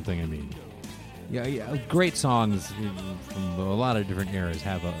bridge is something. I mean, yeah, great songs from a lot of different eras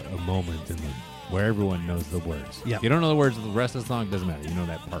have a moment in them where everyone knows the words. Yeah. If you don't know the words of the rest of the song, it doesn't matter. You know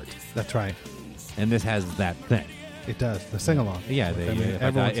that part. That's right. And this has that thing. It does. The sing-along. Yeah,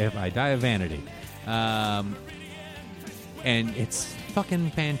 everyone's- if I die of vanity. And it's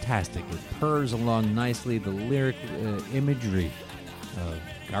fucking fantastic. It purrs along nicely. The lyric imagery of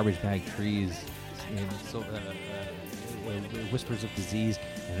garbage bag trees, Whispers of Disease,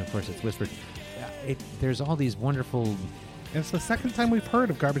 and of course it's whispered. There's all these wonderful. And it's the second time we've heard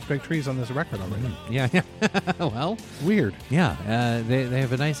of Garbage Bag Trees on this record already. Yeah. Well, Weird. yeah. They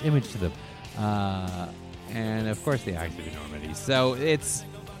have a nice image to them, and of course the Active Enormity. So it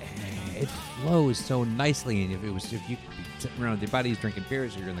flows so nicely. And if you sitting around with your buddies drinking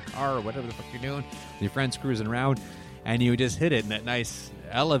beers, or you're in the car, or whatever the fuck you're doing, with your friends cruising around, and you just hit it in that nice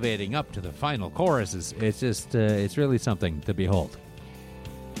elevating up to the final choruses, it's just it's really something to behold.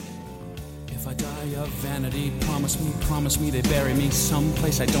 If I die of vanity, promise me they bury me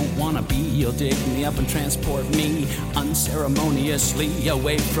someplace I don't want to be. You'll dig me up and transport me unceremoniously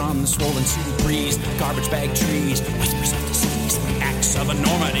away from the swollen sea breeze. Garbage bag trees, whispers of disease, acts of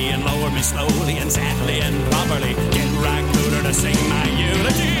enormity, and lower me slowly and sadly and properly. Get right cooler to sing my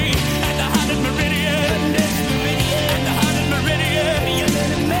eulogy at the 100 meridian. At the 100 meridian.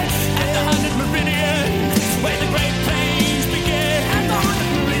 At the 100 meridian, where the Great Plains begin. At the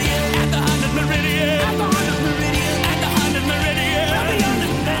 100 meridian. At the 100 meridian. At the 100 meridian. At the 100 meridian.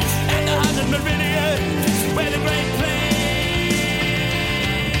 At the 100 meridian, where the Great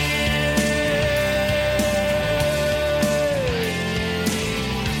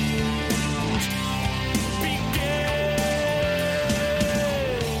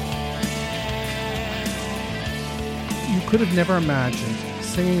You could have never imagined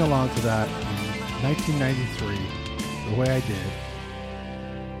singing along to that in 1993 the way I did,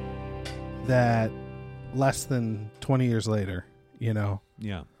 that less than 20 years later, Yeah.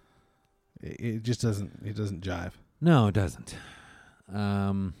 it just doesn't jive. No, it doesn't.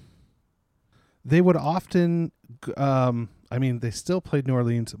 They would often, they still played New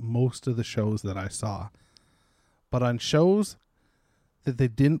Orleans most of the shows that I saw. But on shows that they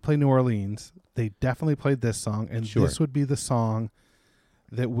didn't play New Orleans, they definitely played this song. And Sure. this would be the song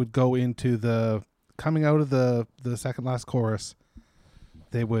that would go into the, coming out of the second last chorus.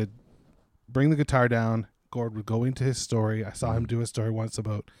 They would bring the guitar down. Gord would go into his story. I saw him do a story once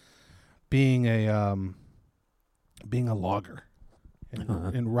about being a logger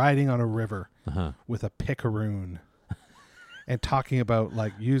and riding on a river with a picaroon and talking about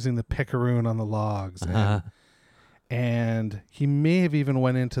like using the picaroon on the logs. And he may have even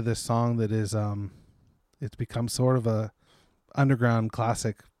went into this song that is it's become sort of a underground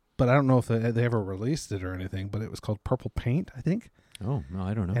classic, but I don't know if they ever released it or anything, but it was called Purple Paint, I think. Oh, no,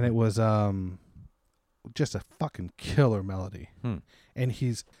 I don't know. And it was just a fucking killer melody. And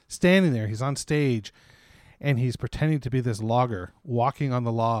he's standing there, he's on stage, and he's pretending to be this logger walking on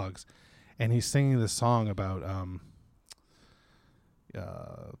the logs, and he's singing this song about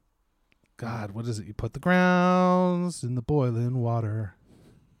God, what is it? You put the grounds in the boiling water.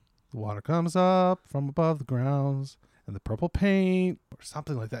 The water comes up from above the grounds, and the purple paint, or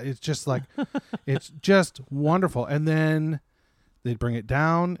something like that. It's just like, it's just wonderful. And then they'd bring it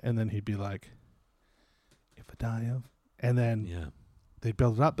down, and then he'd be like, if I die of, and then they'd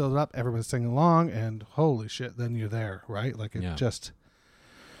build it up, everyone's singing along, and holy shit, then you're there, right? Like it just,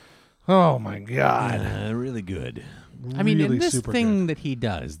 oh my God. Really good. Really I mean, and this super thing good. that he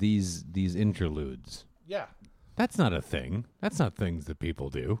does, these interludes, Yeah. that's not a thing. That's not things that people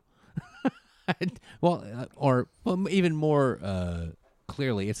do. Or even more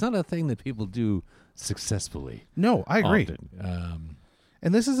clearly, it's not a thing that people do successfully. No, I agree. Often.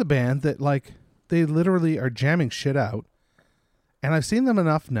 And this is a band that, like, they literally are jamming shit out. And I've seen them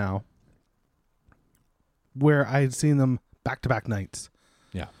enough now where I'd seen them back-to-back nights.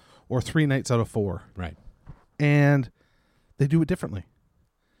 Yeah. Or 3 nights out of 4. Right. And they do it differently.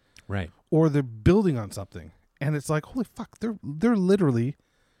 Right. Or they're building on something. And it's like, holy fuck, they're literally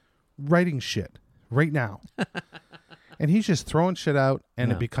writing shit right now. And he's just throwing shit out,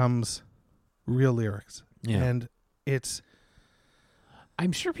 and it becomes real lyrics. Yeah. And it's...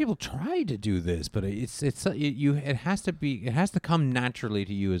 I'm sure people try to do this, but it has to come naturally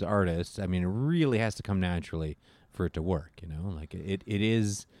to you as artists. I mean, it really has to come naturally for it to work, you know? Like it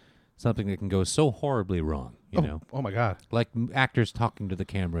is something that can go so horribly wrong, you know? Oh my God. Like actors talking to the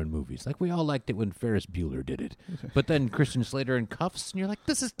camera in movies. Like we all liked it when Ferris Bueller did it. But then Christian Slater in cuffs, and you're like,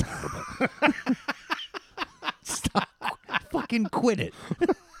 this is terrible. Stop. Fucking quit it.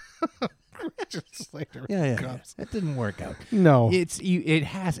 Slater. Yeah. That didn't work out. No. It's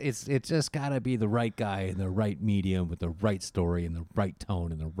just got to be the right guy in the right medium with the right story and the right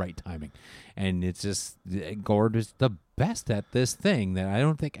tone and the right timing. And it's just Gord is the best at this thing that I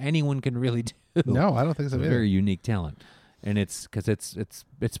don't think anyone can really do. No, I don't think so It's a either. very unique talent. And it's because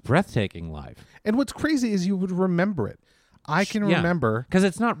it's breathtaking live. And what's crazy is you would remember it. I can remember because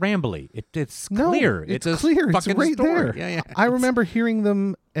it's not rambly. It's clear. It's a clear. It's fucking right story. there. Yeah. I remember hearing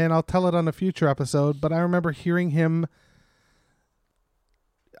them, and I'll tell it on a future episode. But I remember hearing him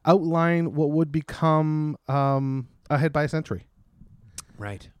outline what would become Ahead by a Century.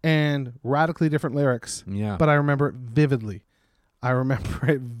 Right. And radically different lyrics. Yeah. But I remember it vividly.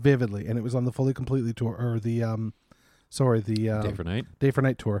 And it was on the Fully Completely tour, or the Day for Night. Day for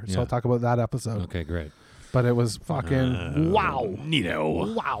Night tour. So Yeah. I'll talk about that episode. Okay, great. But it was fucking wow.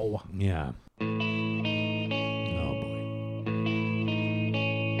 Neato. Wow. Yeah. Oh boy.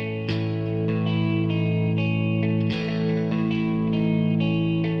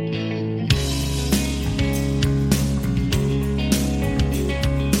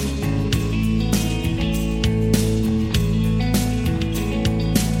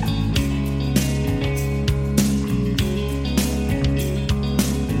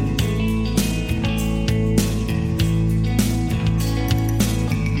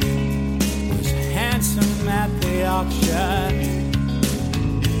 Was handsome at the auction.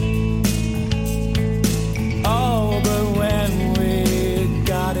 Oh, but when we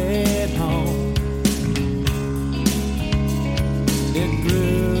got it home, it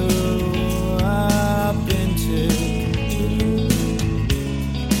grew up into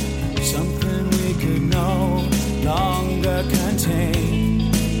something we could no longer contain.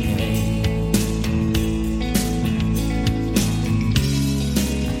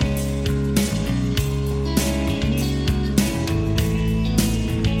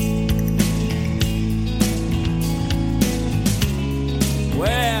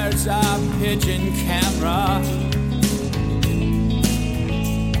 Where's our pigeon camera?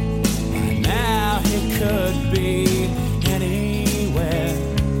 By now he could be anywhere.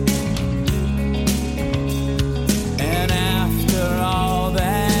 And after all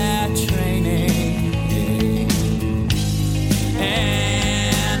that training,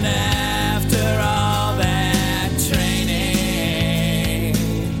 and after all that training,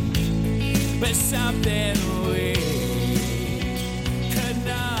 but something we could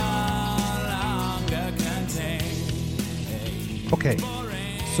no longer contain. Okay.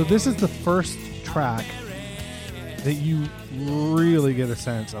 So this is the first track that you really get a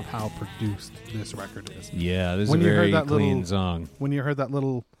sense of how produced this record is. Yeah, this is When a you heard very that clean little- song. When you heard that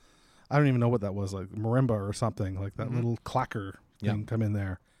little, I don't even know what that was, like marimba or something, like that little clacker Yeah. thing come in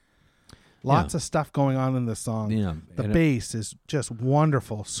there. Lots of stuff going on in this song. Yeah. The and bass is just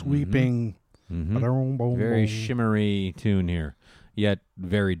wonderful, sweeping. very shimmery tune here, yet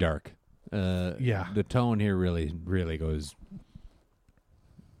very dark. Yeah. The tone here really goes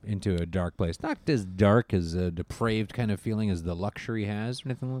into a dark place. Not as dark as a depraved kind of feeling as the Luxury has or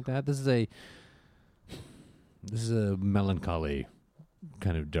anything like that. This is a melancholy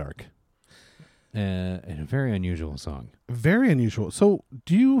kind of dark. And a very unusual song. Very unusual. So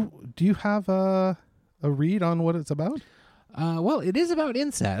do you have a read on what it's about? Well, it is about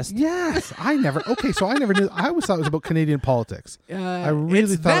incest. Yes, I never knew. I always thought it was about Canadian politics. I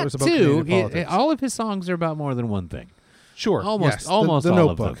really it's thought that it was about too. Canadian politics. All of his songs are about more than one thing. Sure, Almost- yes. almost the all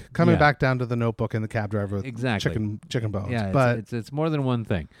of Notebook. them. Coming Yeah. back down to the Notebook and the cab driver with Exactly. chicken bones. Yeah, but it's more than one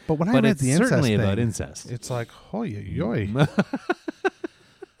thing. when I but read it's the incest certainly thing, about incest. it's like hoy yoy,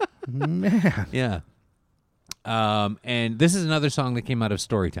 man. Yeah. And this is another song that came out of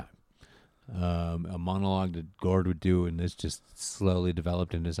Storytime. A monologue that Gord would do, and this just slowly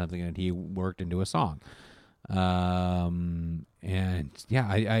developed into something that he worked into a song. And yeah,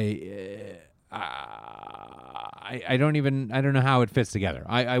 I don't know how it fits together.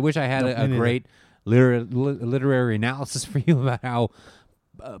 I wish I had No, a me neither. great literary analysis for you about how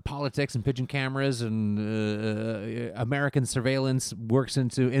politics and pigeon cameras and American surveillance works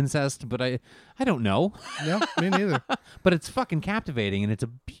into incest, but I don't know. No, me neither. But it's fucking captivating, and it's a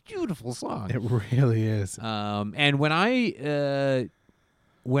beautiful song. It really is. And when I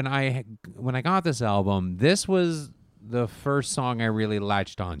got this album, this was the first song I really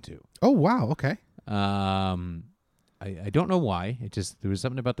latched onto. Oh wow. Okay. I don't know why. It just there was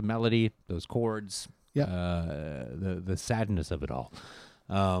something about the melody, those chords, Yeah. the sadness of it all.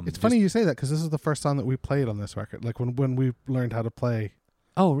 It's funny you say that because this is the first song that we played on this record. Like when we learned how to play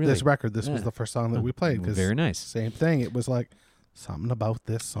Oh, really? this record, this was Yeah. the first song that we played. 'Cause Very nice. Same thing. It was like something about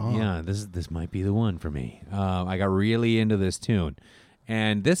this song. Yeah, this might be the one for me. I got really into this tune,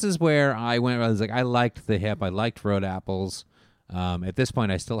 and this is where I went. I was like, I liked the hip. I liked Road Apples. At this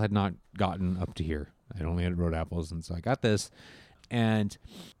point, I still had not gotten up to here. I only had Road Apples, and so I got this. And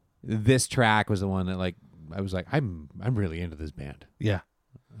this track was the one that, like, I was like, I'm really into this band. Yeah.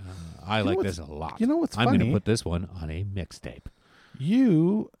 I like what's- this a lot. you know what's I'm going funny? to put this one on a mixtape.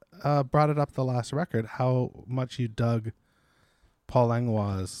 You brought it up the last record how much you dug Paul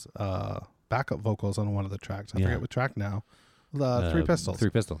Langlois' backup vocals on one of the tracks. I Yeah. forget what track now. The Three Pistols. Three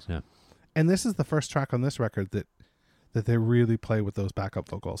Pistols, yeah. And this is the first track on this record that they really play with those backup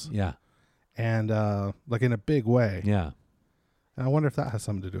vocals. Yeah. And like in a big way. Yeah. And I wonder if that has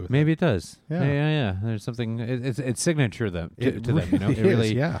something to do with it. Maybe it does. Yeah. Yeah. There's something. It's signature to them. It You know, it really really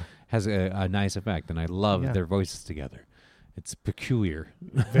is, yeah. has a nice effect, and I love Yeah. their voices together. It's peculiar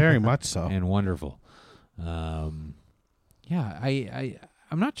Very much so. and wonderful. I'm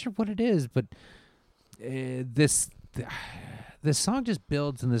not sure what it is, but this song just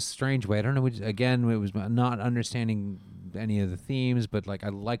builds in this strange way. I don't know. Again, it was not understanding any of the themes, but like I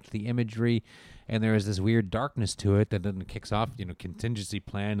liked the imagery, and there was this weird darkness to it that then kicks off, contingency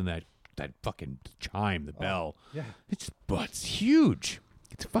plan and that fucking chime, the bell. Yeah. It's huge.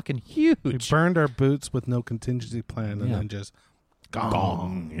 It's fucking huge. We burned our boots with no contingency plan and Yeah. then just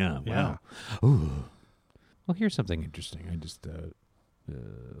gong. Yeah. Yeah. Wow. Ooh. Well, here's something interesting. I just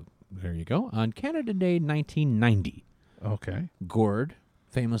there you go. On Canada Day 1990, Okay. Gord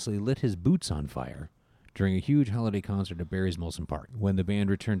famously lit his boots on fire during a huge holiday concert at Barry's Molson Park. When the band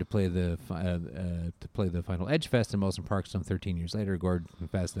returned to play the final Edge Fest in Molson Park some 13 years later, Gord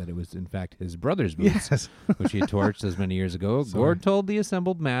confessed that it was in fact his brother's boots, Yes. which he had torched as many years ago. Gord told the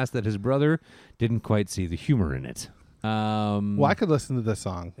assembled mass that his brother didn't quite see the humor in it. Well, I could listen to this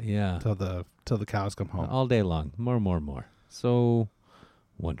song Yeah, till the cows come home. all day long. More. So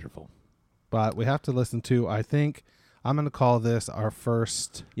wonderful. But we have to listen to, I think I'm going to call this our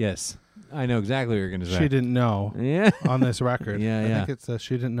first Yes, I know exactly what you're going to say. She Didn't Know Yeah. on this record. Yeah, I yeah. think it's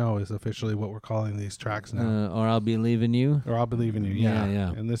She Didn't Know is officially what we're calling these tracks now. Or I'll be leaving you. Or I'll Believe in You. Yeah, Yeah.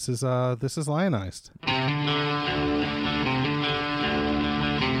 yeah. And this is Lionized.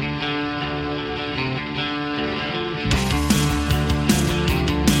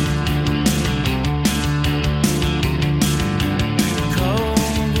 Cold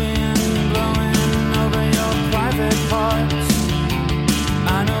wind blowing over your private parts.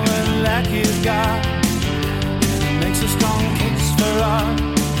 I know what lack you've got makes a strong case for art.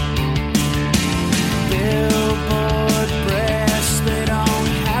 Billboard breasts, they don't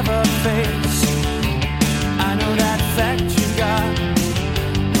have a face. I know that fact you got.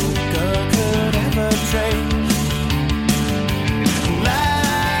 No girl could ever trace.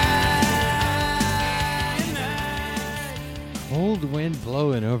 Cold wind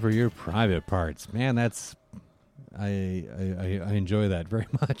blowing over your private parts. Man, that's I enjoy that very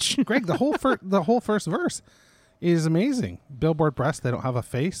much. Greg, the whole first verse is amazing. Billboard breasts, they don't have a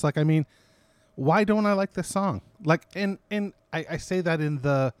face. Like, I mean, why don't I like this song? Like, and I say that in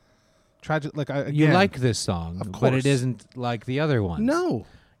the tragic, like, You again, like this song, Of but it course. isn't like the other ones. No.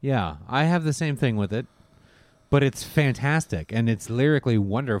 Yeah, I have the same thing with it, but it's fantastic and it's lyrically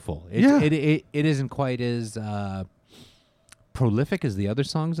wonderful. Yeah. It isn't quite as prolific as the other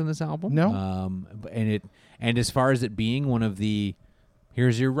songs in this album. No. And as far as it being one of the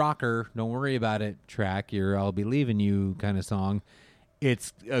here's your rocker, don't worry about it track, your I'll be leaving you kind of song,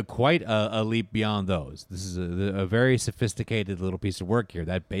 it's quite a leap beyond those. This is a very sophisticated little piece of work here.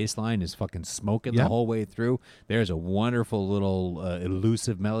 That bass line is fucking smoking the Yep. whole way through. There's a wonderful little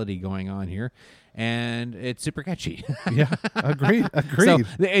elusive melody going on here, and it's super catchy. Yeah. Agreed. So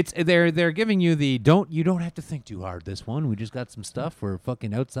they're giving you the you don't have to think too hard. This one, we just got some stuff. We're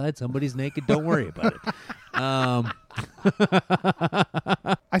fucking outside. Somebody's naked. Don't worry about it.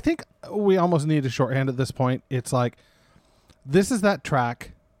 I think we almost need a shorthand at this point. It's like, this is that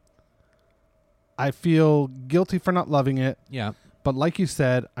track. I feel guilty for not loving it, Yeah. but like you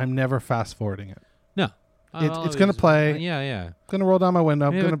said, I'm never fast forwarding it. No. It's gonna play. Yeah. Gonna roll down my window.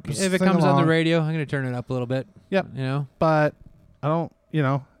 I'm gonna If sing it comes on along, the radio, I'm gonna turn it up a little bit. Yep. You know, but I don't.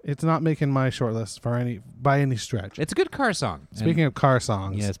 It's not making my short list by any stretch. it's a good car song. Speaking of car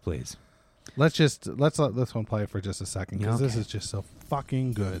songs, yes, please. let's let this one play for just a second because this Okay. is just so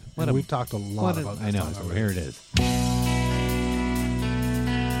fucking good. What And a- we've talked a lot about this I know. song So already. here it is.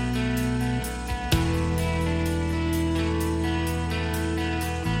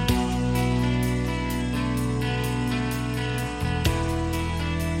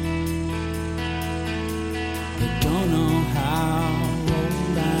 I don't know how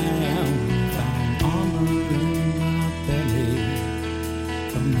old I am. Found armor in my belly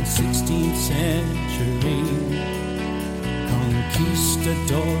from the 16th century.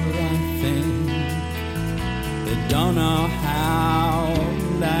 Conquistador, I think. They don't know how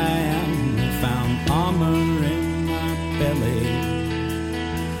old I am. They found armor in my belly.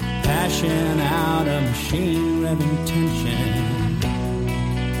 Passion out of machine revving tension.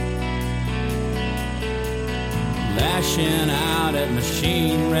 Lashing out at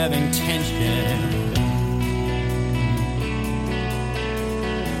machine revving tension.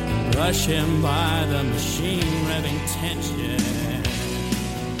 rushing by the machine revving tension.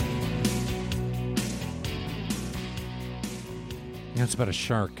 Yeah, it's about a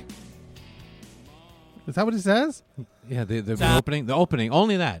shark. Is that what he says? Yeah, the opening,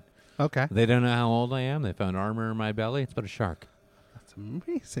 only that. Okay. They don't know how old I am. They found armor in my belly. It's about a shark, That's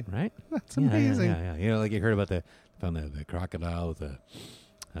amazing. right? That's Yeah, amazing. Yeah. You know, like you heard about found the crocodile with a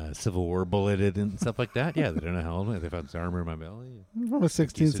Civil War bulleted and stuff like that. Yeah, they don't know how old I am. They found armor in my belly. From the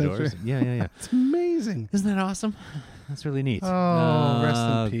 16th century. Yeah. It's amazing. Isn't that awesome? That's really neat. Oh, rest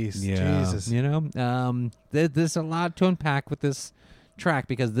in peace. Yeah, Jesus. You know, there's a lot to unpack with this track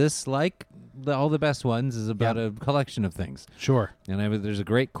because this, like all the best ones, is about a collection of things. Sure. And there's a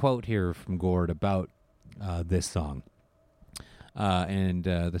great quote here from Gord about this song.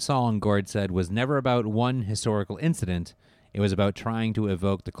 The song, Gord said, was never about one historical incident. It was about trying to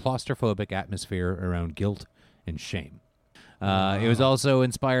evoke the claustrophobic atmosphere around guilt and shame. It was also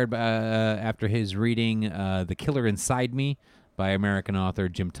inspired by, after his reading The Killer Inside Me by American author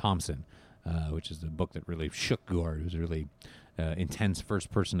Jim Thompson, which is a book that really shook Gord. It was a really intense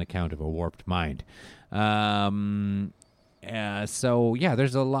first-person account of a warped mind. So, yeah,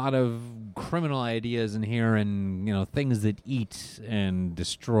 there's a lot of criminal ideas in here and, you know, things that eat and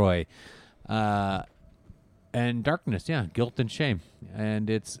destroy. And darkness, yeah, guilt and shame. And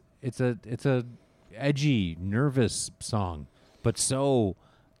it's a edgy, nervous song, but so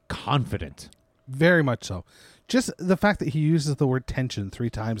confident. Very much so. Just the fact that he uses the word tension 3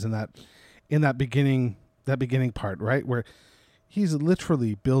 times in that beginning part, right? Where he's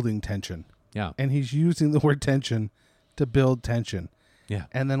literally building tension. Yeah. And he's using the word tension to build tension. Yeah.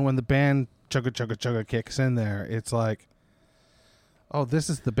 And then when the band chugga chugga chugga kicks in there, it's like, oh, this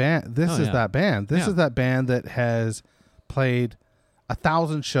is the band. This is that band. This is that band that has played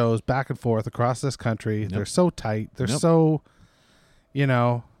 1,000 shows back and forth across this country. Yep. They're so tight. They're so, you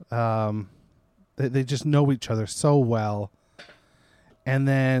know, they just know each other so well. And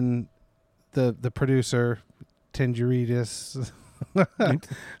then the producer, Tangerides,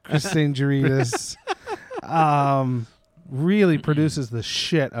 Christine Gerides, really produces the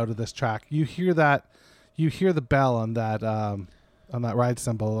shit out of this track. You hear the bell on that ride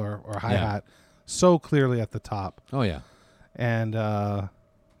cymbal or hi-hat so clearly at the top. Oh, yeah. And,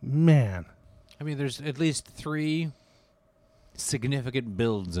 man. I mean, there's at least 3 significant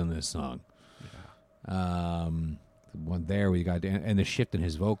builds in this song. Yeah. One there we got, and the shift in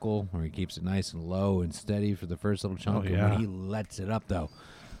his vocal where he keeps it nice and low and steady for the first little chunk. Oh, yeah. And when he lets it up, though,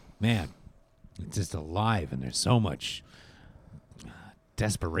 man, it's just alive, and there's so much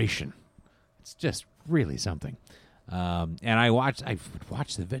desperation. It's just really something. And I watched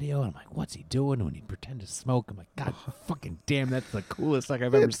the video, and I'm like, what's he doing when he pretend to smoke? I'm like, God fucking damn, that's the coolest thing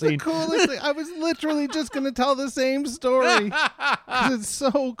I've ever seen. The coolest thing. I was literally just going to tell the same story. 'Cause it's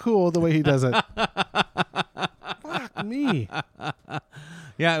so cool the way he does it. Fuck me.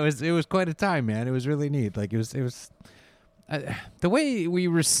 Yeah, it was quite a time, man. It was really neat. Like it was the way we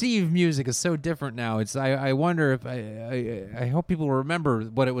receive music is so different now. I wonder if I hope people remember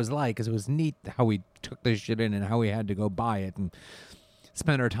what it was like, because it was neat how we took this shit in and how we had to go buy it and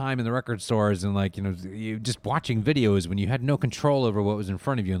spend our time in the record stores and, like, you know, you just watching videos when you had no control over what was in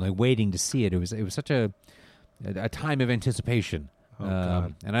front of you and, like, waiting to see it. It was such a time of anticipation.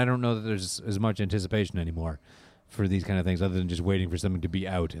 God. And I don't know that there's as much anticipation anymore for these kind of things, other than just waiting for something to be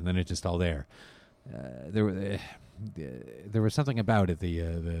out and then it's just all there. There was something about it,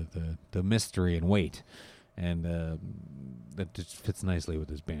 the mystery and weight, and that just fits nicely with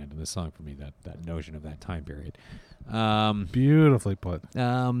this band and this song for me. That notion of that time period. Beautifully put.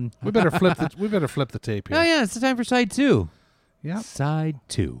 We better flip the tape here. Oh yeah, it's the time for side 2. Yeah. Side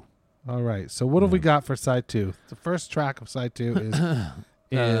 2. All right. So what have we got for side 2? The first track of side 2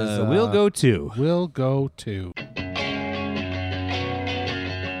 is We'll Go 2. We'll Go 2.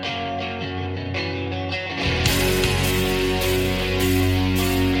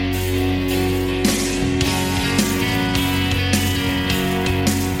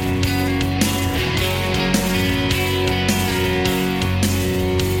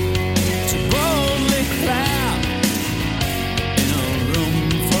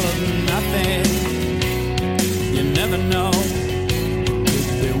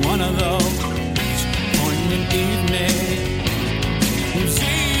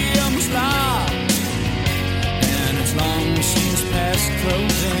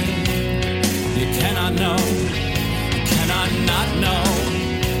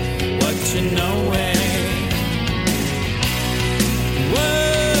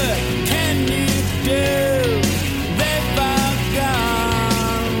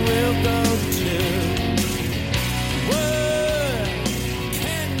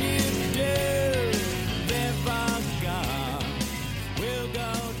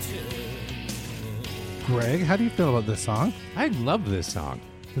 Greg, how do you feel about this song? I love this song.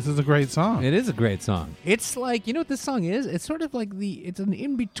 This is a great song. It is a great song. It's like, you know what this song is? It's sort of like it's an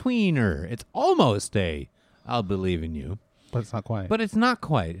in-betweener. It's almost a I'll Believe in You. But it's not quite. But it's not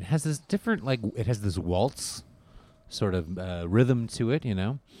quite. It has this different, like, it has this waltz sort of rhythm to it, you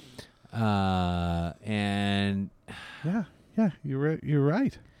know? And yeah, you're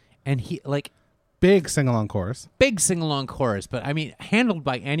right. And he, like, Big sing-along chorus. big sing-along chorus, but I mean, handled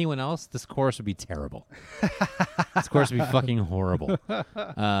by anyone else, this chorus would be terrible. This chorus would be fucking horrible. If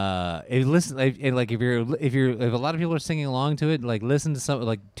a lot of people are singing along to it, like listen to some,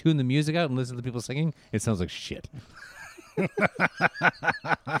 like tune the music out and listen to the people singing, it sounds like shit.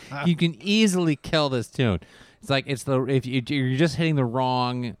 You can easily kill this tune. It's like if you're just hitting the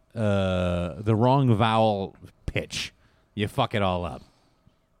wrong vowel pitch, you fuck it all up.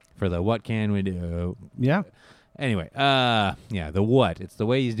 For the what can we do? Yeah. Anyway, the what. It's the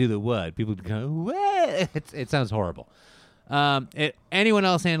way you do the what. People go, what? It sounds horrible. Anyone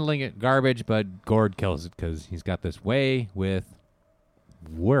else handling it, garbage, but Gord kills it because he's got this way with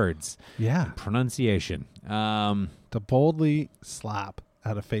words. Yeah. Pronunciation. To boldly slap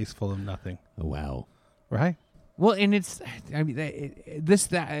at a face full of nothing. Wow. Right? Well, and this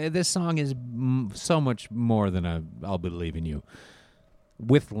song is so much more than I'll Believe in You.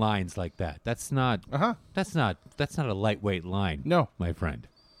 With lines like that, that's not a lightweight line. No, my friend.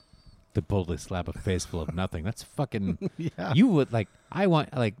 To boldly slap a face full of nothing. That's fucking. Yeah. You would like. I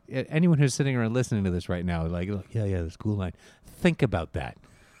want like anyone who's sitting around listening to this right now. Like, yeah, that's a cool line. Think about that.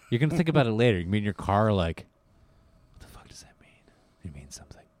 You're gonna think about it later. You mean in your car, like, what the fuck does that mean? It means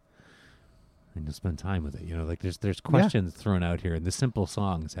something. And you'll spend time with it. You know, like there's questions thrown out here, and the simple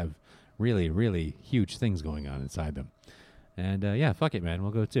songs have really, really huge things going on inside them. And fuck it, man.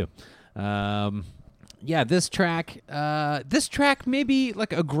 We'll go too. This track may be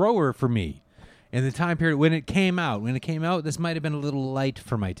like a grower for me in the time period when it came out. When it came out, this might have been a little light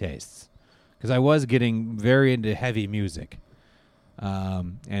for my tastes because I was getting very into heavy music.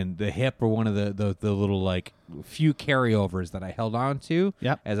 And the hip were one of the little like few carryovers that I held on to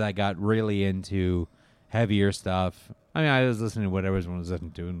as I got really into heavier stuff. I mean, I was listening to whatever everyone was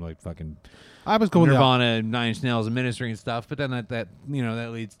listening to, and like fucking I was going Nirvana, Nine Inch Nails, and Ministry and stuff. But then that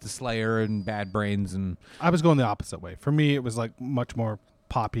leads to Slayer and Bad Brains, and I was going the opposite way. For me, it was like much more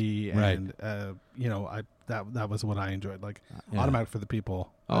poppy, and that was what I enjoyed. Like Automatic for the People.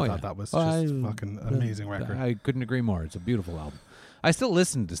 I thought that was just fucking amazing record. I couldn't agree more. It's a beautiful album. I still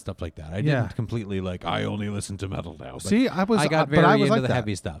listen to stuff like that. I didn't completely like. I only listen to metal now. See, I got very into like the that.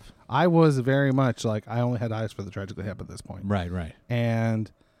 heavy stuff. I was very much like I only had eyes for the Tragically Hip at this point. Right.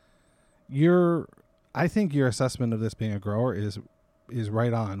 And I think your assessment of this being a grower is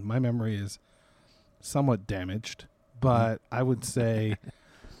right on. My memory is somewhat damaged, but I would say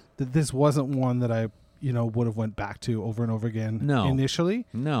that this wasn't one that I would have went back to over and over again. No. Initially.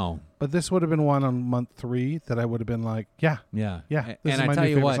 No. But this would have been one on month 3 that I would have been like, yeah. This And is I my tell new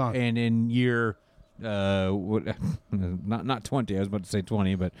you what, song. And in year, not 20. I was about to say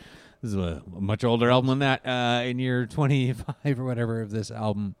 20, but this is a much older album than that. In year 25 or whatever of this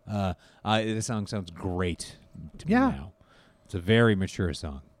album, this song sounds great to me now. It's a very mature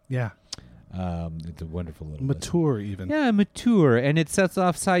song. Yeah. It's a wonderful little mature listen. Even. Yeah, mature, and it sets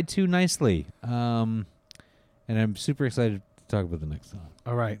off side 2 nicely. And I'm super excited to talk about the next song.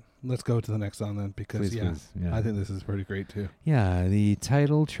 All right, let's go to the next song then, because please. I think this is pretty great too. Yeah, the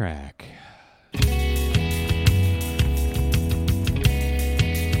title track.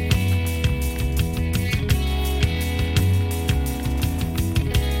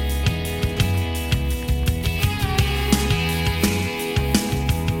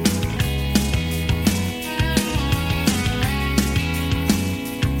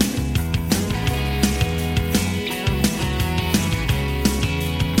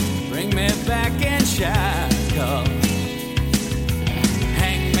 Shadow,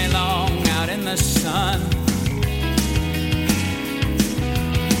 hang me long out in the sun,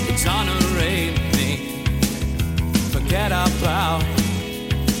 exonerate me, forget about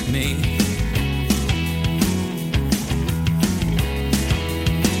me.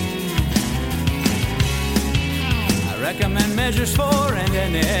 I recommend measures for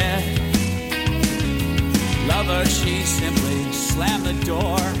ending it. Lover, she simply slammed the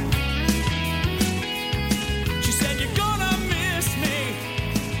door.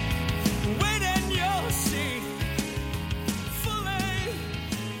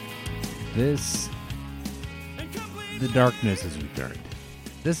 The darkness has returned.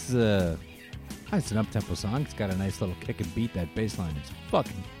 This is it's an up-tempo song. It's got a nice little kick and beat. That bass line is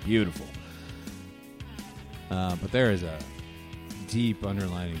fucking beautiful. But there is a deep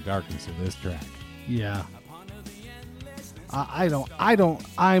underlying darkness in this track. Yeah.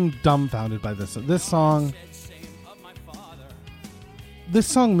 I'm dumbfounded by this. This song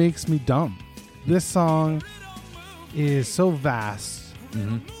makes me dumb. This song is so vast,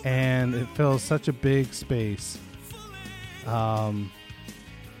 and it fills such a big space. I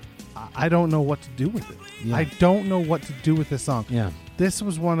don't know what to do with it. Yeah. I don't know what to do with this song. Yeah. This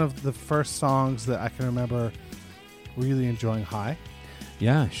was one of the first songs that I can remember really enjoying high.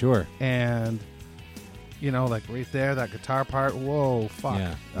 Yeah, sure. And, like right there, that guitar part, whoa, fuck.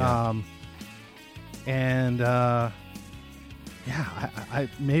 Yeah. I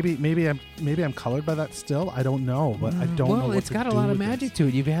maybe I'm colored by that still. I don't know, but I don't know. Well, what it's to got a do lot of with magic this. to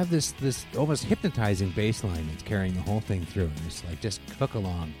it. You have this almost hypnotizing bass line that's carrying the whole thing through, and it's like just cook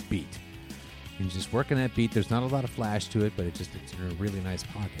along beat. And you're just working that beat. There's not a lot of flash to it, but it's in a really nice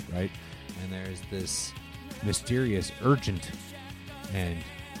pocket, right? And there's this mysterious, urgent, and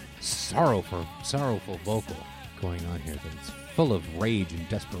sorrowful vocal going on here that's full of rage and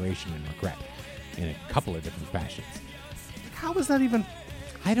desperation and regret in a couple of different fashions. How is that even?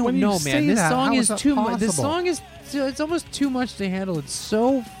 I don't When you know, say man. This that, song how is is that too much. This possible? song it's almost too much to handle. It's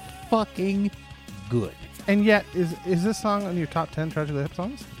so fucking good. And yet, is this song on your top 10 Tragically Hip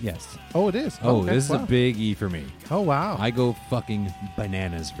songs? Yes. Oh, it is. Oh, okay. this is Wow. a big E for me. Oh, wow. I go fucking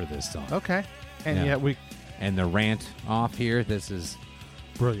bananas for this song. Okay. And Yeah. yet And the rant off here, this is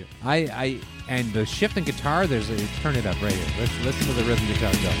brilliant. and the shift in guitar, turn it up right here. Let's listen to the rhythm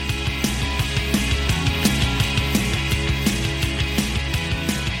guitar go.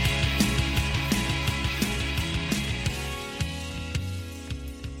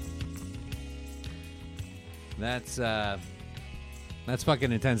 That's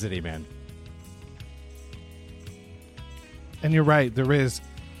fucking intensity, man. And you're right. There is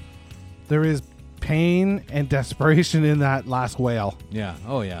pain and desperation in that last wail, Yeah.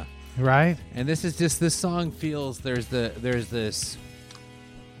 Oh yeah. right? And this song feels there's this,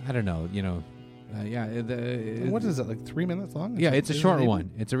 I don't know, What is it, like 3 minutes long? Yeah, it's a Is it short even?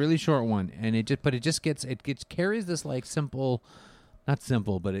 one. It's a really short one, and it carries this like simple, not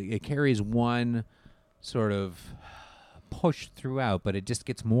simple, but it carries one sort of push throughout, but it just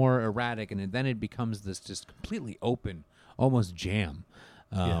gets more erratic, and then it becomes this just completely open, almost jam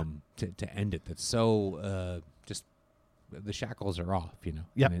to end it. That's so just the shackles are off,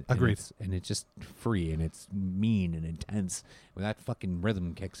 Yep, agreed. And it's just free, and it's mean and intense. When that fucking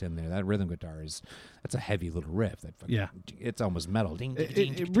rhythm kicks in there, that rhythm guitar that's a heavy little riff. That fucking, Yeah. it's almost metal. Ding, ding,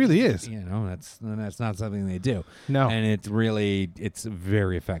 ding, It really is. that's not something they do. No. And it's very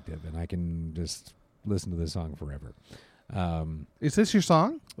effective, and I can just listen to this song forever. Is this your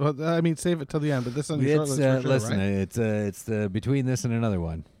song? Well, save it till the end, but this on your short It's list for sure, listen, right? it's between this and another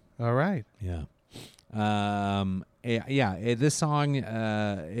one. All right. Yeah. This song,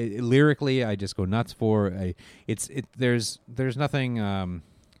 lyrically, I just go nuts for. There's nothing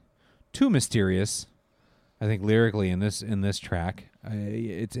too mysterious, I think, lyrically in this track.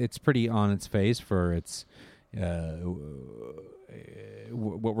 It's pretty on its face for its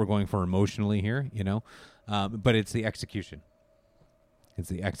what we're going for emotionally here, but it's the execution. It's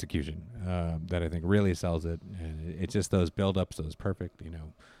the execution that I think really sells it, and it's just those build-ups, those perfect,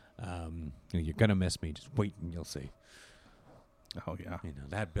 you're gonna miss me. Just wait and you'll see. Oh, yeah.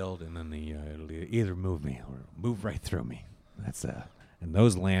 That build, and then it'll either move me or move right through me. That's and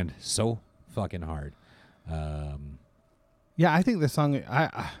those land so fucking hard. Yeah, I think this song,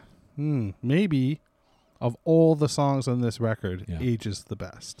 maybe of all the songs on this record, Yeah. ages the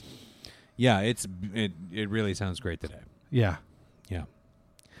best. Yeah, it really sounds great today. Yeah. Yeah.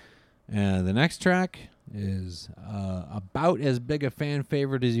 The next track is about as big a fan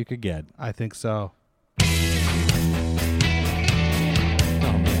favorite as you could get. I think so.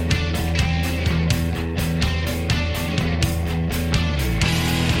 Oh, man.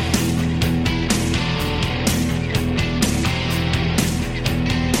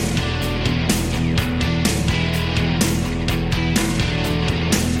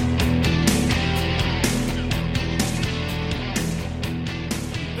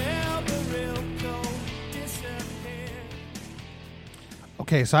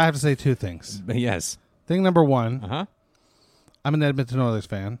 Okay, so I have to say two things. Yes. Thing number one, Uh-huh. I'm an Edmonton Oilers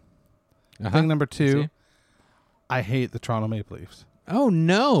fan. Uh-huh. Thing number two, See? I hate the Toronto Maple Leafs. Oh,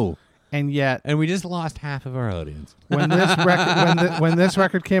 no. And yet, And we just lost half of our audience. when this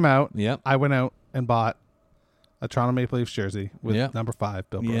record came out, Yep. I went out and bought a Toronto Maple Leafs jersey with Yep. number 5,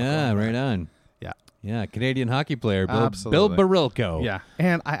 Bill Barilko. Yeah, right on. Yeah. Yeah, Canadian hockey player, Bill Absolutely. Barilko. Yeah.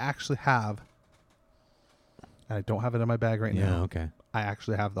 And I actually have, and I don't have it in my bag right Yeah, now, okay. I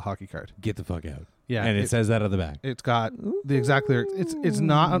actually have the hockey card. Get the fuck out. Yeah. And it says that on the back. It's got the exact lyrics. It's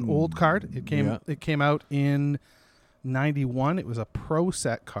not an old card. It came Yeah. out in 91, it was a Pro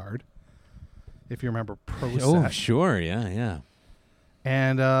Set card. If you remember Pro Oh, Set. sure. Yeah.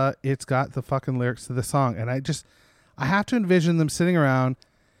 And it's got the fucking lyrics to the song. And I have to envision them sitting around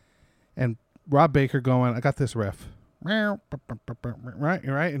and Rob Baker going, I got this riff. Right?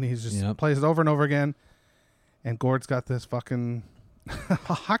 And he just plays it over and over again. And Gord's got this fucking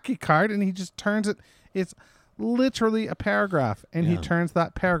hockey card and he just turns it. It's literally a paragraph. And he turns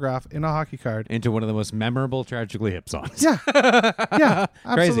that paragraph in a hockey card into one of the most memorable Tragically Hip songs. Yeah. Yeah,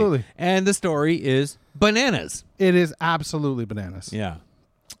 absolutely. Crazy. And the story is bananas. It is absolutely bananas. Yeah.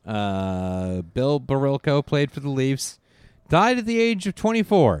 Bill Barilko played for the Leafs. Died at the age of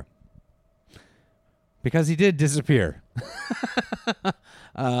 24. Because he did disappear.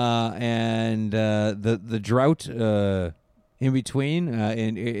 And the drought in between,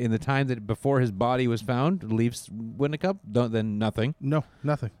 in the time that before his body was found, the Leafs win a cup, then nothing. No,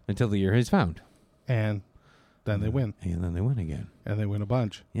 nothing. Until the year he's found. And then they win. And then they win again. And they win a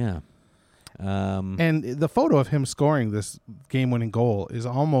bunch. Yeah. And the photo of him scoring this game-winning goal is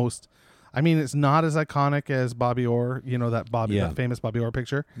almost, I mean, it's not as iconic as Bobby Orr, that famous Bobby Orr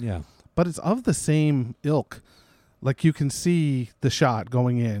picture. Yeah. But it's of the same ilk. Like you can see the shot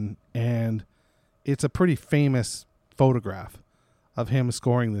going in, and it's a pretty famous photograph of him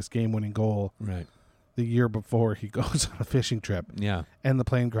scoring this game-winning goal. Right. The year before he goes on a fishing trip. Yeah. And the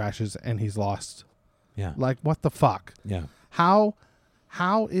plane crashes and he's lost. Yeah. Like, what the fuck? Yeah. How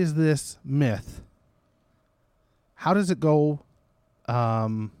is this myth? How does it go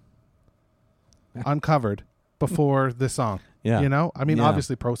uncovered before this song? Yeah. I mean,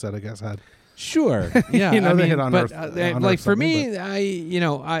 obviously Pro Set, I guess, had. Sure. Yeah. They hit on but, Earth. Like for me,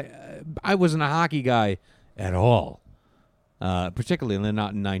 I wasn't a hockey guy at all. Particularly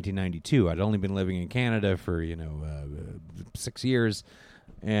not in 1992. I'd only been living in Canada for 6 years,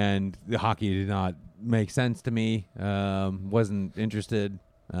 and the hockey did not make sense to me. Wasn't interested.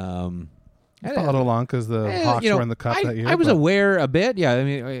 I followed along because the Hawks were in the cup that year. I was aware a bit. Yeah, I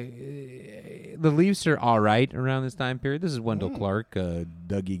mean, the Leafs are all right around this time period. This is Wendell Clark,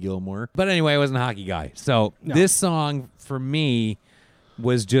 Dougie Gilmour. But anyway, I wasn't a hockey guy. So this song for me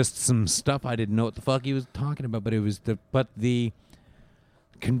was just some stuff I didn't know what the fuck he was talking about. But it was the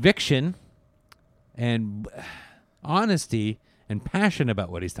conviction and honesty and passion about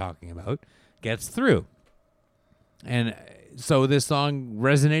what he's talking about gets through. And so this song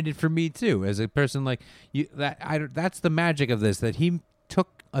resonated for me too, as a person like you. That's the magic of this. That he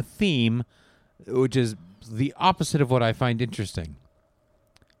took a theme, which is the opposite of what I find interesting,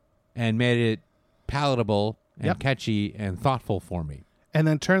 and made it palatable and catchy and thoughtful for me. And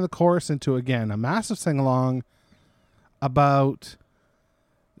then turned the chorus into, again, a massive sing-along about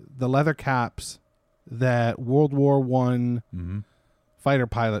the leather caps that World War I fighter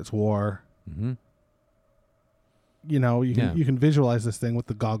pilots wore. Mm-hmm. You can visualize this thing with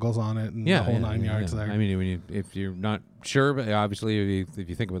the goggles on it and the whole 9 yards there. I mean, if you're not sure, but obviously if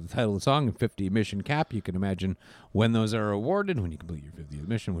you think about the title of the song, 50 mission cap, you can imagine when those are awarded, when you complete your 50th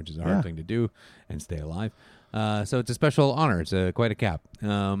mission, which is a hard thing to do, and stay alive. So it's a special honor. It's quite a cap.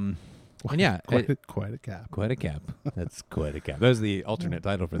 Quite a cap. Quite a cap. That's quite a cap. That was the alternate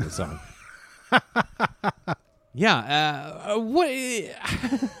title for this song. What?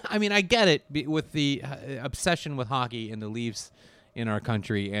 I mean, I get it with the obsession with hockey and the Leafs in our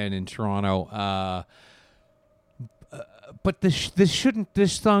country and in Toronto. But this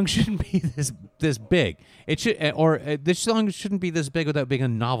song shouldn't be this big. It should, this song shouldn't be this big without being a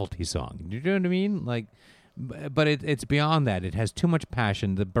novelty song. You know what I mean? Like, but it's beyond that. It has too much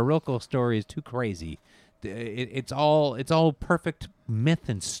passion. The Barilko story is too crazy. It's all perfect myth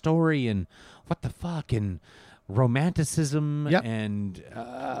and story and what the fuck and romanticism and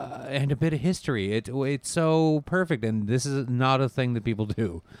a bit of history. It's so perfect, and this is not a thing that people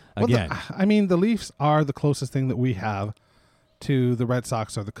do. Again, the Leafs are the closest thing that we have to the Red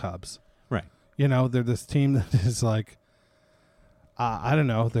Sox or the Cubs. Right. They're this team that is like, I don't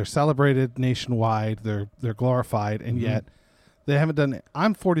know. They're celebrated nationwide. They're glorified, and yet they haven't done.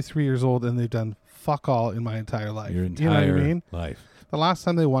 I'm 43 years old, and they've done fuck all in my entire life. Your entire you know what I mean? Life. The last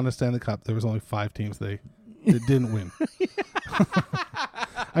time they won a Stanley Cup, there was only 5 teams that didn't win.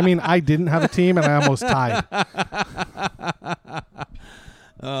 I mean, I didn't have a team, and I almost tied.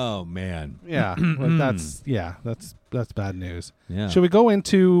 Oh man. Yeah, that's bad news. Yeah. Should we go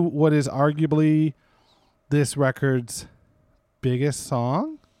into what is arguably this record's biggest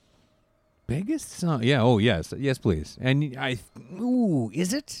song? Biggest song? Yeah. Oh, yes. Yes, please. And is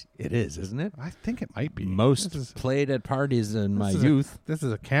it? It is, isn't it? I think it might be. Most played at parties in my youth. This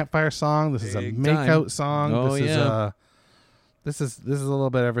is a campfire song. This is a Big make-out time. song. Oh, this is This is a little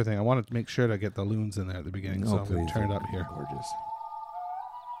bit of everything. I wanted to make sure to get the loons in there at the beginning, so I'm going please, to turn it that'd up be here. Gorgeous.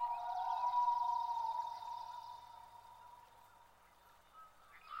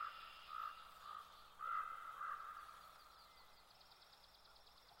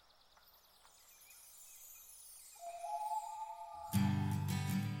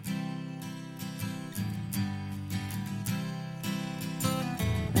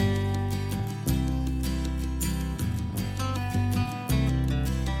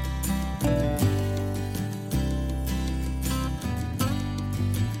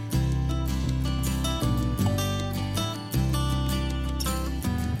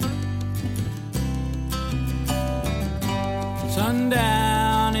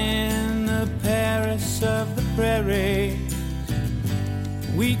 Sundown in the Paris of the prairie,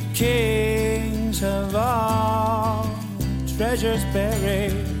 we kings of all treasures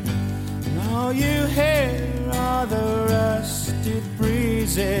buried. And all you hear are the rusted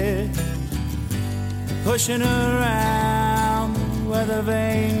breezes pushing around the weather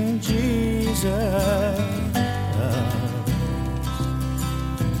vane Jesus.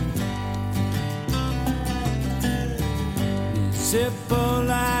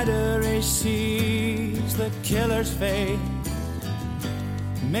 Zippo-lighter, he sees the killer's face.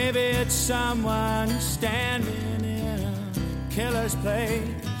 Maybe it's someone standing in a killer's place.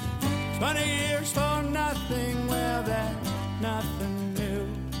 20 years for nothing, well, that's nothing new.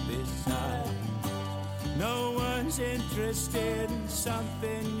 Besides, no one's interested in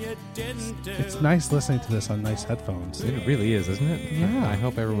something you didn't do. It's nice listening to this on nice headphones. It really is, isn't it? Yeah. I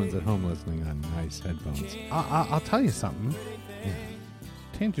hope everyone's at home listening on nice headphones. I'll tell you something.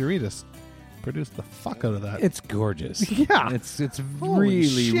 Tangeritas produced the fuck out of that. It's gorgeous. Yeah. It's Holy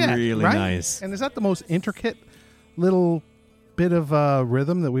really, shit, really right? nice. And is that the most intricate little bit of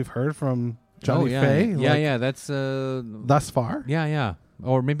rhythm that we've heard from Johnny yeah. Faye? Yeah, like, yeah. That's thus far? yeah.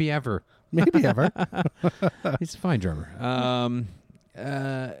 Or maybe ever. Maybe ever. He's a fine drummer.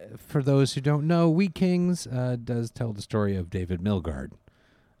 For those who don't know, We Kings does tell the story of David Milgaard,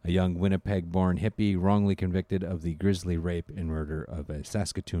 a young Winnipeg-born hippie wrongly convicted of the grisly rape and murder of a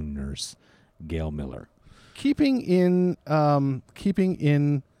Saskatoon nurse, Gail Miller. keeping in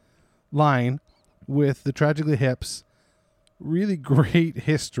line with the Tragically Hip's really great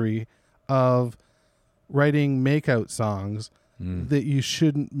history of writing make-out songs that you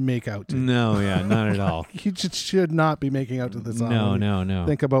shouldn't make out to. No, yeah, not at all. You just should not be making out to the song. No.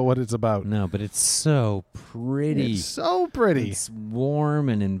 Think about what it's about. No, but it's so pretty. It's so pretty. It's warm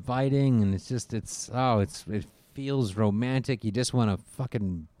and inviting, and it feels romantic. You just want to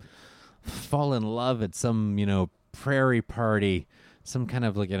fucking fall in love at some, prairie party, some kind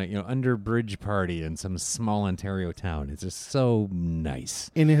of like under bridge party in some small Ontario town. It's just so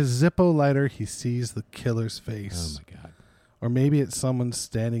nice. In his Zippo lighter, he sees the killer's face. Oh my God. Or maybe it's someone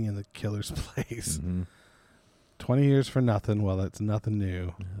standing in the killer's place. Mm-hmm. 20 years for nothing. Well, that's nothing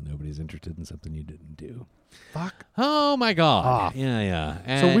new. Nobody's interested in something you didn't do. Fuck. Oh my God. Off.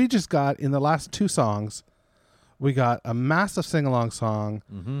 Yeah. So we just got, in the last two songs, we got a massive sing-along song.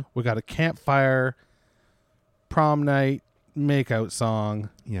 Mm-hmm. We got a campfire, prom night, make-out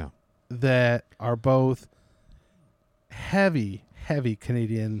song Yeah. that are both heavy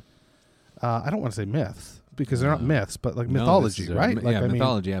Canadian, I don't want to say myths, because they're not myths, but like mythology, right?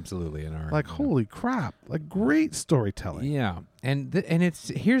 Mythology, absolutely. In our Holy crap, like great storytelling. Yeah, and it's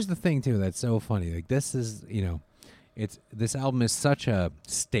here's the thing too that's so funny. Like this is this album is such a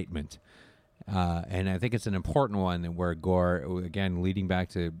statement, and I think it's an important one. Where Gord, again, leading back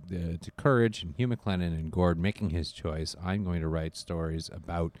to Courage and Hugh McLennan and Gord making his choice. I'm going to write stories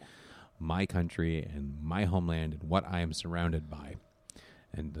about my country and my homeland and what I am surrounded by,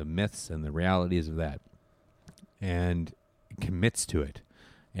 and the myths and the realities of that. And commits to it.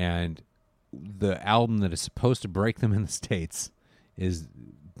 And the album that is supposed to break them in the States is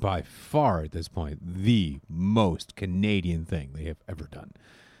by far at this point the most Canadian thing they have ever done.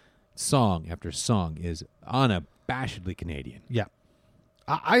 Song after song is unabashedly Canadian. Yeah.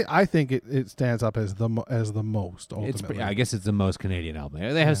 I think it stands up as the most ultimately. I guess it's the most Canadian album.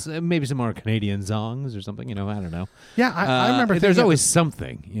 They have maybe some more Canadian songs or something. I don't know. Yeah, I remember. There's always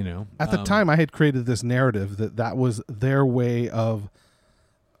something. At the time, I had created this narrative that was their way of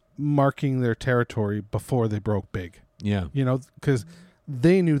marking their territory before they broke big. Yeah. Because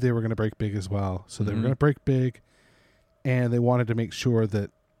they knew they were going to break big as well, so they were going to break big, and they wanted to make sure that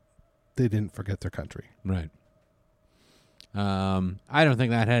they didn't forget their country. Right. I don't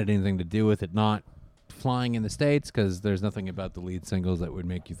think that had anything to do with it not flying in the States, because there's nothing about the lead singles that would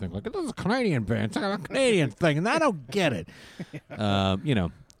make you think like, this is a Canadian band, it's a Canadian thing, and I don't get it.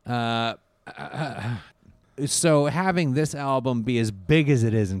 so having this album be as big as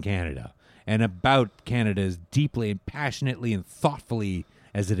it is in Canada and about Canada as deeply and passionately and thoughtfully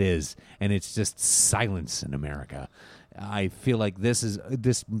as it is, and it's just silence in America. I feel like there's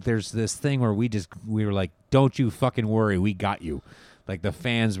this thing where we were like, don't you fucking worry, we got you. Like the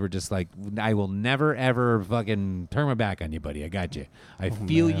fans were just like, I will never ever fucking turn my back on you, buddy. I got you. I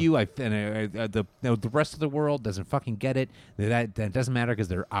feel you. The rest of the world doesn't fucking get it. That doesn't matter because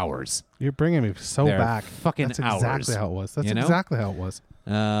they're ours. You're bringing me so They're back. fucking That's ours. exactly how it was. That's You know? exactly how it was.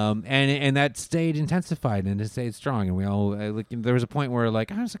 And that stayed intensified and it stayed strong. And we all there was a point where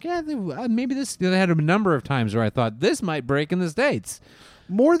like I was like, yeah, maybe this. They had a number of times where I thought this might break in the States.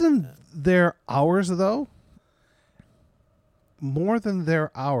 More than their hours, though. More than their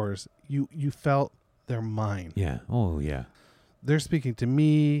hours, you felt their mind. Yeah. Oh yeah. They're speaking to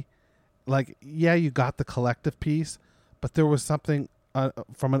me. Like, yeah, you got the collective piece, but there was something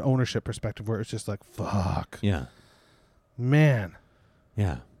from an ownership perspective where it's just like, fuck. Yeah. Man.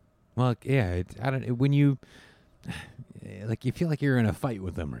 Yeah. Well, yeah. When you like, you feel like you're in a fight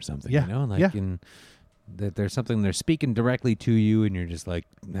with them or something. Yeah. You know, like Yeah. that there's something they're speaking directly to you, and you're just like,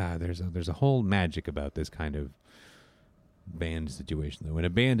 nah. There's a whole magic about this kind of band situation, though. When a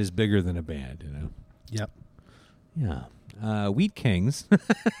band is bigger than a band, you know. Yep. Yeah. Wheat Kings. Is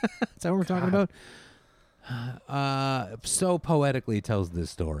that what we're talking about? So poetically tells this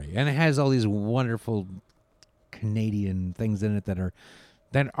story, and it has all these wonderful Canadian things in it that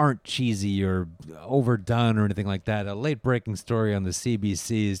aren't cheesy or overdone or anything like that. A late breaking story on the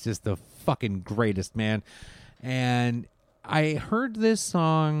CBC is just the fucking greatest, man. And I heard this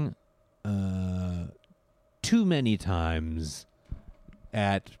song too many times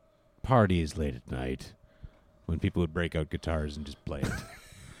at parties late at night when people would break out guitars and just play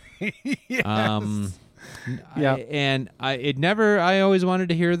it. Yes. I always wanted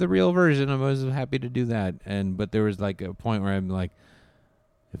to hear the real version. I was happy to do that. But there was like a point where I'm like,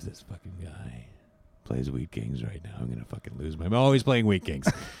 if this fucking guy plays Wheat Kings right now, I'm going to fucking lose my... I'm always playing Wheat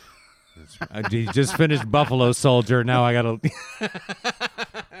Kings. He just finished Buffalo Soldier. Now I got to...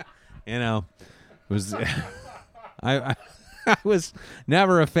 you know, it was... I was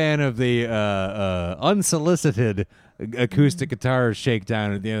never a fan of the unsolicited acoustic guitar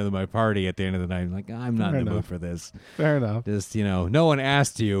shakedown at the end of my party at the end of the night. I'm like, I'm not in the mood for this. Fair enough. Just, no one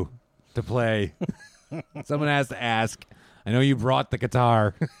asked you to play. Someone has to ask. I know you brought the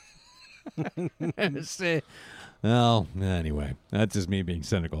guitar. Well, anyway, that's just me being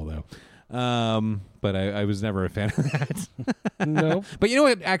cynical, though. But I was never a fan of that. No. But you know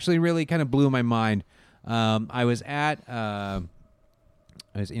what actually really kind of blew my mind? I was at... I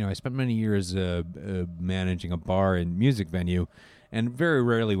spent many years managing a bar and music venue, and very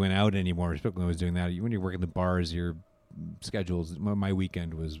rarely went out anymore. Especially when I was doing that. When you're working the bars, your schedules. My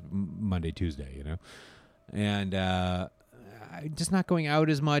weekend was Monday, Tuesday. And just not going out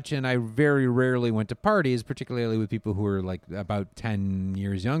as much. And I very rarely went to parties, particularly with people who were like about 10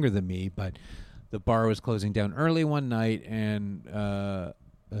 years younger than me. But the bar was closing down early one night, and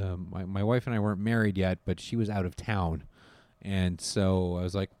my wife and I weren't married yet, but she was out of town. And so I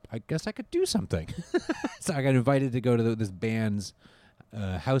was like, I guess I could do something. So I got invited to go to this band's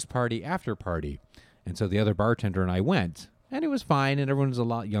house party after party. And so the other bartender and I went. And it was fine, and everyone was a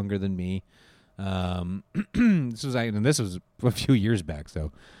lot younger than me. This was a few years back,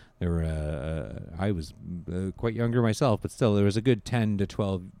 so there were I was quite younger myself, but still there was a good 10 to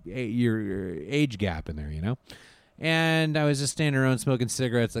 12 year age gap in there, And I was just standing around smoking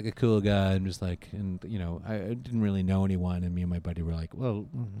cigarettes like a cool guy. I'm just like, I didn't really know anyone. And me and my buddy were like, well,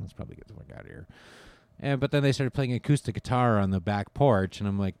 let's probably get the fuck out of here. But then they started playing acoustic guitar on the back porch. And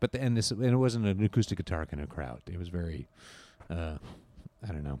I'm like, and it wasn't an acoustic guitar kind of crowd. It was very, I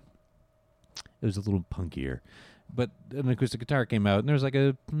don't know. It was a little punkier. But an acoustic guitar came out, and there was like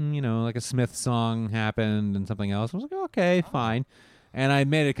a Smith song happened and something else. I was like, okay, fine. And I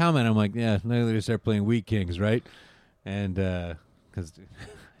made a comment. I'm like, yeah, now they're going to start playing Wheat Kings, right? And because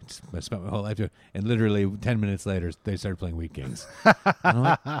I spent my whole life doing it. And literally 10 minutes later, they started playing Wheat Kings. And I'm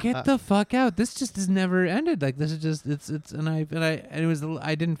like, get the fuck out. This just has never ended. Like, this is just, I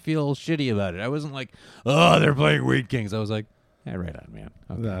didn't feel shitty about it. I wasn't like, oh, they're playing Wheat Kings. I was like, yeah, right on, man.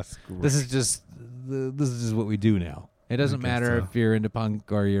 Okay. That's great. This is just what we do now. It doesn't matter if you're into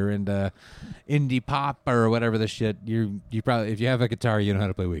punk or you're into indie pop or whatever the shit. You probably, if you have a guitar, you know how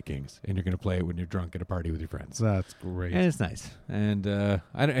to play Wheat Kings, and you're going to play it when you're drunk at a party with your friends. That's great. And it's nice. And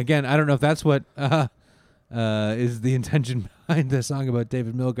I don't know if that's what is the intention behind the song about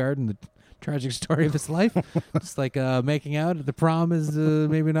David Milgaard and the tragic story of his life. Just like making out at the prom is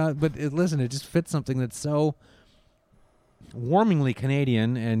maybe not, but listen, it just fits something that's so warmingly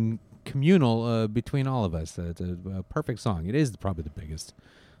Canadian and communal between all of us. It's a perfect song. It is probably the biggest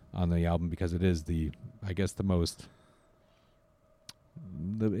on the album because it is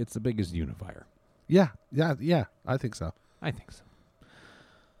it's the biggest unifier. Yeah. I think so. I think so.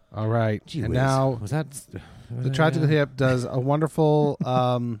 All right. Gee and whiz. now the Tragical Hip does a wonderful.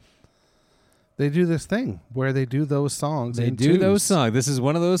 They do this thing where they do those songs. They in do those twos. songs. This is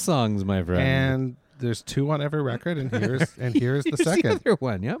one of those songs, my friend. And there's 2 on every record, and here's the Here's second. the other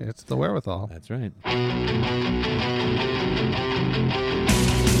one. Yep, It's The Wherewithal. that's right.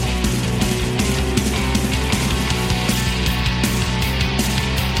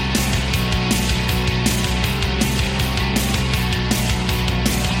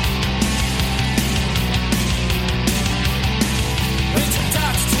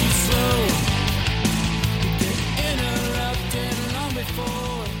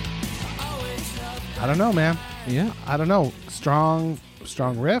 I don't know, man. Yeah, I don't know. Strong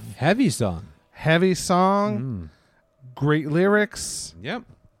riff, heavy song. heavy song, great lyrics. Yep.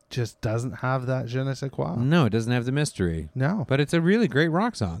 Just doesn't have that je ne sais quoi. No, it doesn't have the mystery, No. but it's a really great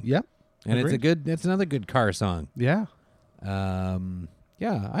rock song. Yep. And Agreed. it's another good car song. Yeah.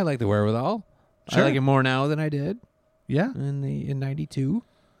 Yeah, I like The Wherewithal. Sure. I like it more now than I did Yeah. in 92.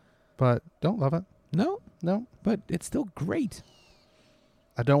 But don't love it. No, No. but it's still great.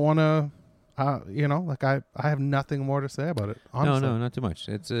 I don't want to. I have nothing more to say about it. Honestly. No, not too much.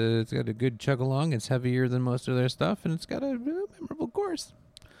 It's got a good chug along. It's heavier than most of their stuff, and it's got a memorable chorus.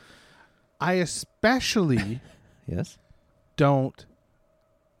 I especially Yes. don't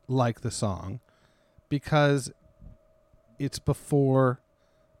like the song because it's before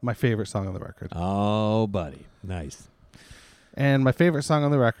my favorite song on the record. Oh, buddy, nice. And my favorite song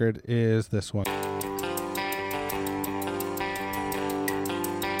on the record is this one.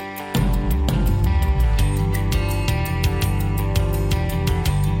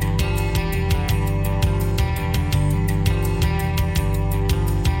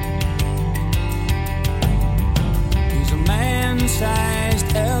 He's a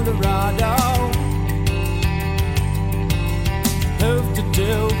man-sized Eldorado. Who to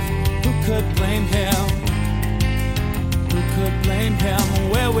do? Who could blame him? Who could blame him?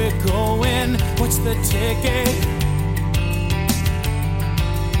 Where we're going? What's the ticket?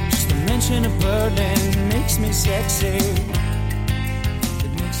 Just the mention of Berlin makes me sexy.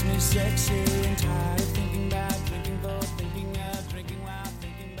 It makes me sexy and tired of thinking about drinking, both thinking of drinking while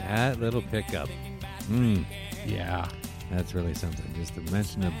thinking about. That little pickup. Yeah. That's really something. Just the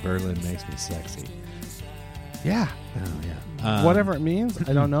mention of Berlin makes me sexy. Yeah. Oh yeah. Whatever it means,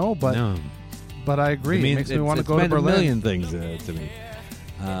 I don't know, but no. but I agree. It makes me want to go to meant Berlin. a million things to me.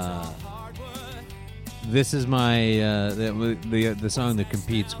 This is my the song that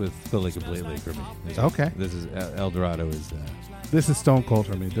competes with Fully Completely for me. Okay. This is El Dorado is. This is Stone Cold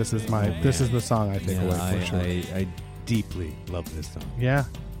for me. This is my. This is the song I take away for sure. I deeply love this song. Yeah.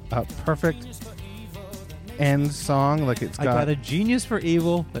 Perfect end song. Like it's I got got a genius for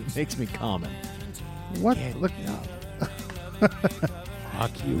evil that makes me common. what? Look,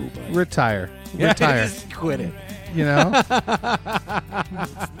 Fuck you. Buddy. retire. Yeah, Retire. just quit it. You know.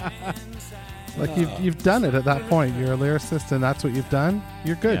 Like you've done it at that point. You're a lyricist, and that's what you've done.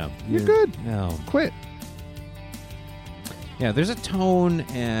 You're good. Yeah, you're good. No. Quit. Yeah, there's a tone,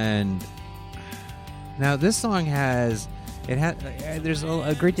 and now this song has there's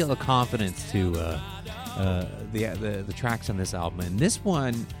a great deal of confidence to the tracks on this album, and this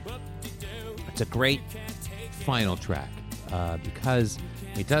one, it's a great final track because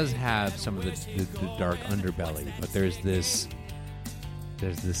it does have some of the dark underbelly, but there's this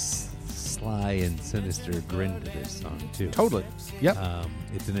sly and sinister grin to this song too. Totally. Yep.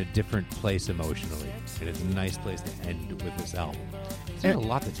 It's in a different place emotionally, and it's a nice place to end with this album. There's a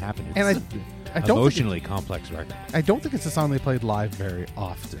lot that's happened. It's and I don't think emotionally complex record. I don't think it's a song they played live very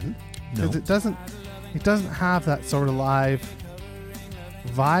often. No. Because it doesn't have that sort of live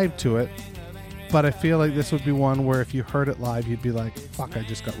vibe to it. But I feel like this would be one where if you heard it live, you'd be like, fuck, I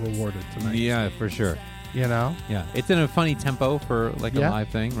just got rewarded tonight. Yeah, for sure. You know? Yeah, it's in a funny tempo for like a Yeah. live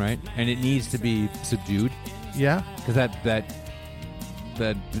thing, right? And it needs to be subdued Yeah. because that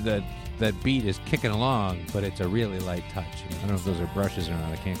beat is kicking along, but it's a really light touch. I don't know if those are brushes or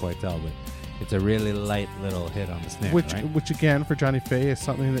not. I can't quite tell, but it's a really light little hit on the snare, Which right? which again for Johnny Faye is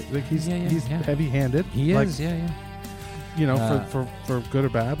something that like he's Yeah. heavy-handed. He like, is, yeah. You know, for good or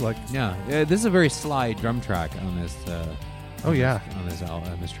bad. Like Yeah, this is a very sly drum track on this. Oh, yeah. on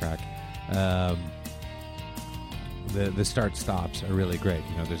this track. The start stops are really great.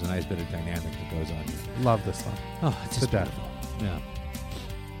 You know, there's a nice bit of dynamic that goes on here. love this song. Oh, it's just To death. beautiful.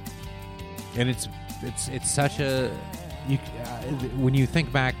 Yeah, and it's such a when you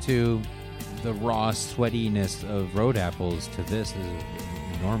think back to the raw sweatiness of Road Apples to this is an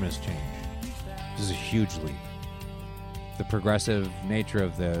enormous change. This is a huge leap. The progressive nature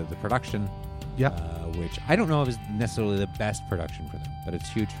of the production, which I don't know if is necessarily the best production for them, but it's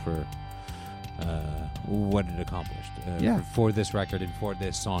huge for what it accomplished for this record and for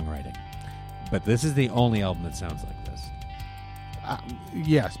this songwriting. But this is the only album that sounds like this.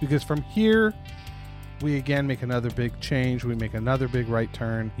 Yes, because from here, we again make another big change. We make another big right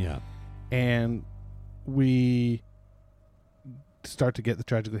turn. Yeah. And we start to get the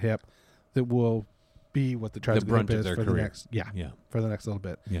Tragically Hip that will be what the Tragically Hip is for the next for the next little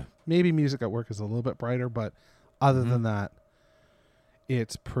bit. Yeah. Maybe Music at Work is a little bit brighter, but other than that,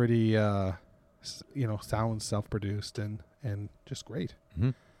 it's pretty sounds self-produced and just great.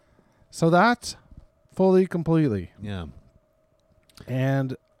 Mm-hmm. So that's Fully Completely. Yeah.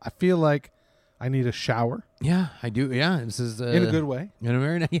 And I feel like I need a shower. Yeah, I do. Yeah, this is in a good way. In a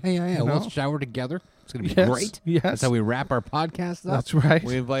very You We'll know? shower together. It's going to be Yes, great. yes. That's how we wrap our podcast up. That's right.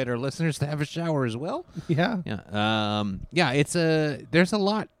 We invite our listeners to have a shower as well. Yeah. Yeah. It's there's a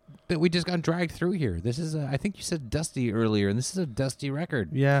lot that we just got dragged through here. This is I think you said dusty earlier, and this is a dusty record.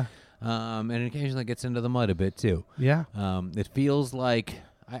 Yeah. And it occasionally gets into the mud a bit too. Yeah. It feels like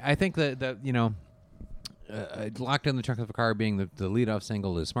I think that Locked in the Trunk of a Car being the lead-off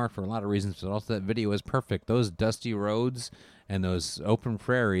single is smart for a lot of reasons, but also that video is perfect. Those dusty roads and those open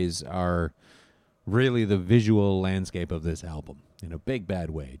prairies are really the visual landscape of this album in a big bad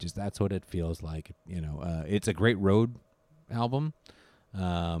way. Just that's what it feels like. It's a great road album.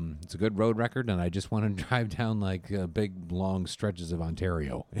 It's a good road record, and I just want to drive down like big long stretches of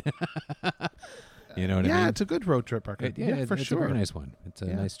Ontario. You know what I mean? Yeah, it's a good road trip record. For it's sure. a very nice one. It's a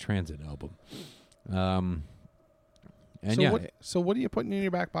nice transit album. So what are you putting in your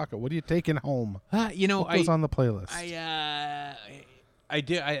back pocket? What are you taking home? What goes on the playlist?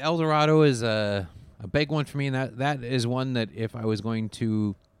 El Dorado is a big one for me, and that is one that if I was going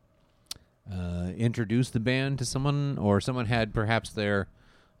to introduce the band to someone, or someone had perhaps their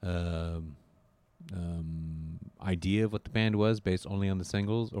idea of what the band was based only on the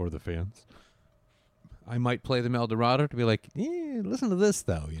singles or the fans, I might play them El Dorado to be like, listen to this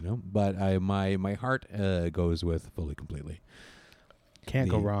though, But my heart goes with Fully Completely. Can't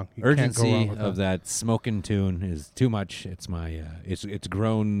go wrong. You Urgency can't go wrong with of that smoking tune is too much. It's my it's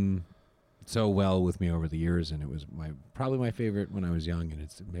grown so well with me over the years, and it was probably my favorite when I was young, and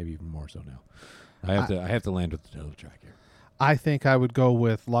it's maybe even more so now. I have to land with the title track here. I think I would go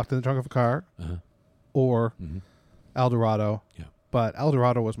with Locked in the Trunk of a Car or El Dorado. Yeah. But El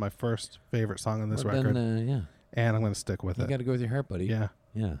Dorado was my first favorite song on this record. Then, and I'm going to stick with you it. got to go with your heart, buddy. Yeah.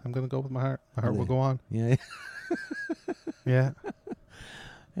 Yeah. I'm going to go with my heart. My heart will go on. Yeah. Yeah.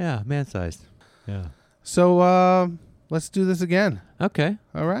 Yeah, man-sized. Yeah. So let's do this again. Okay.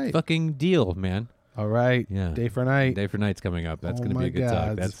 All right. Fucking deal, man. All right. Yeah. Day for Night. Day for Night's coming up. That's Oh going to be my a good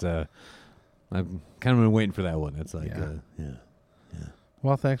song. gods. That's I'm kind of been waiting for that one. That's like Yeah.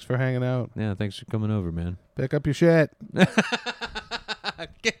 Well, thanks for hanging out. Yeah, thanks for coming over, man. Pick up your shit.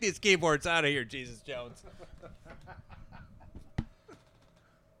 Get these keyboards out of here, Jesus Jones.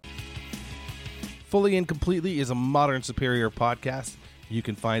 Fully and Completely is a Modern Superior podcast. You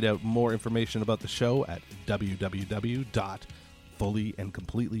can find out more information about the show at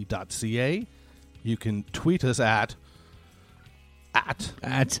www.fullyandcompletely.ca. You can tweet us at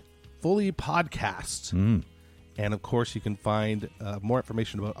Fully Podcast. And, of course, you can find more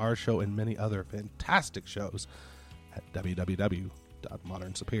information about our show and many other fantastic shows at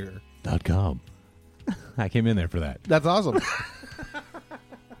www.modernsuperior.com. I came in there for that. That's awesome.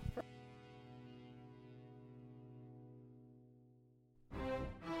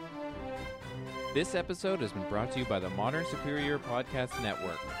 This episode has been brought to you by the Modern Superior Podcast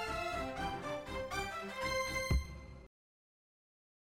Network.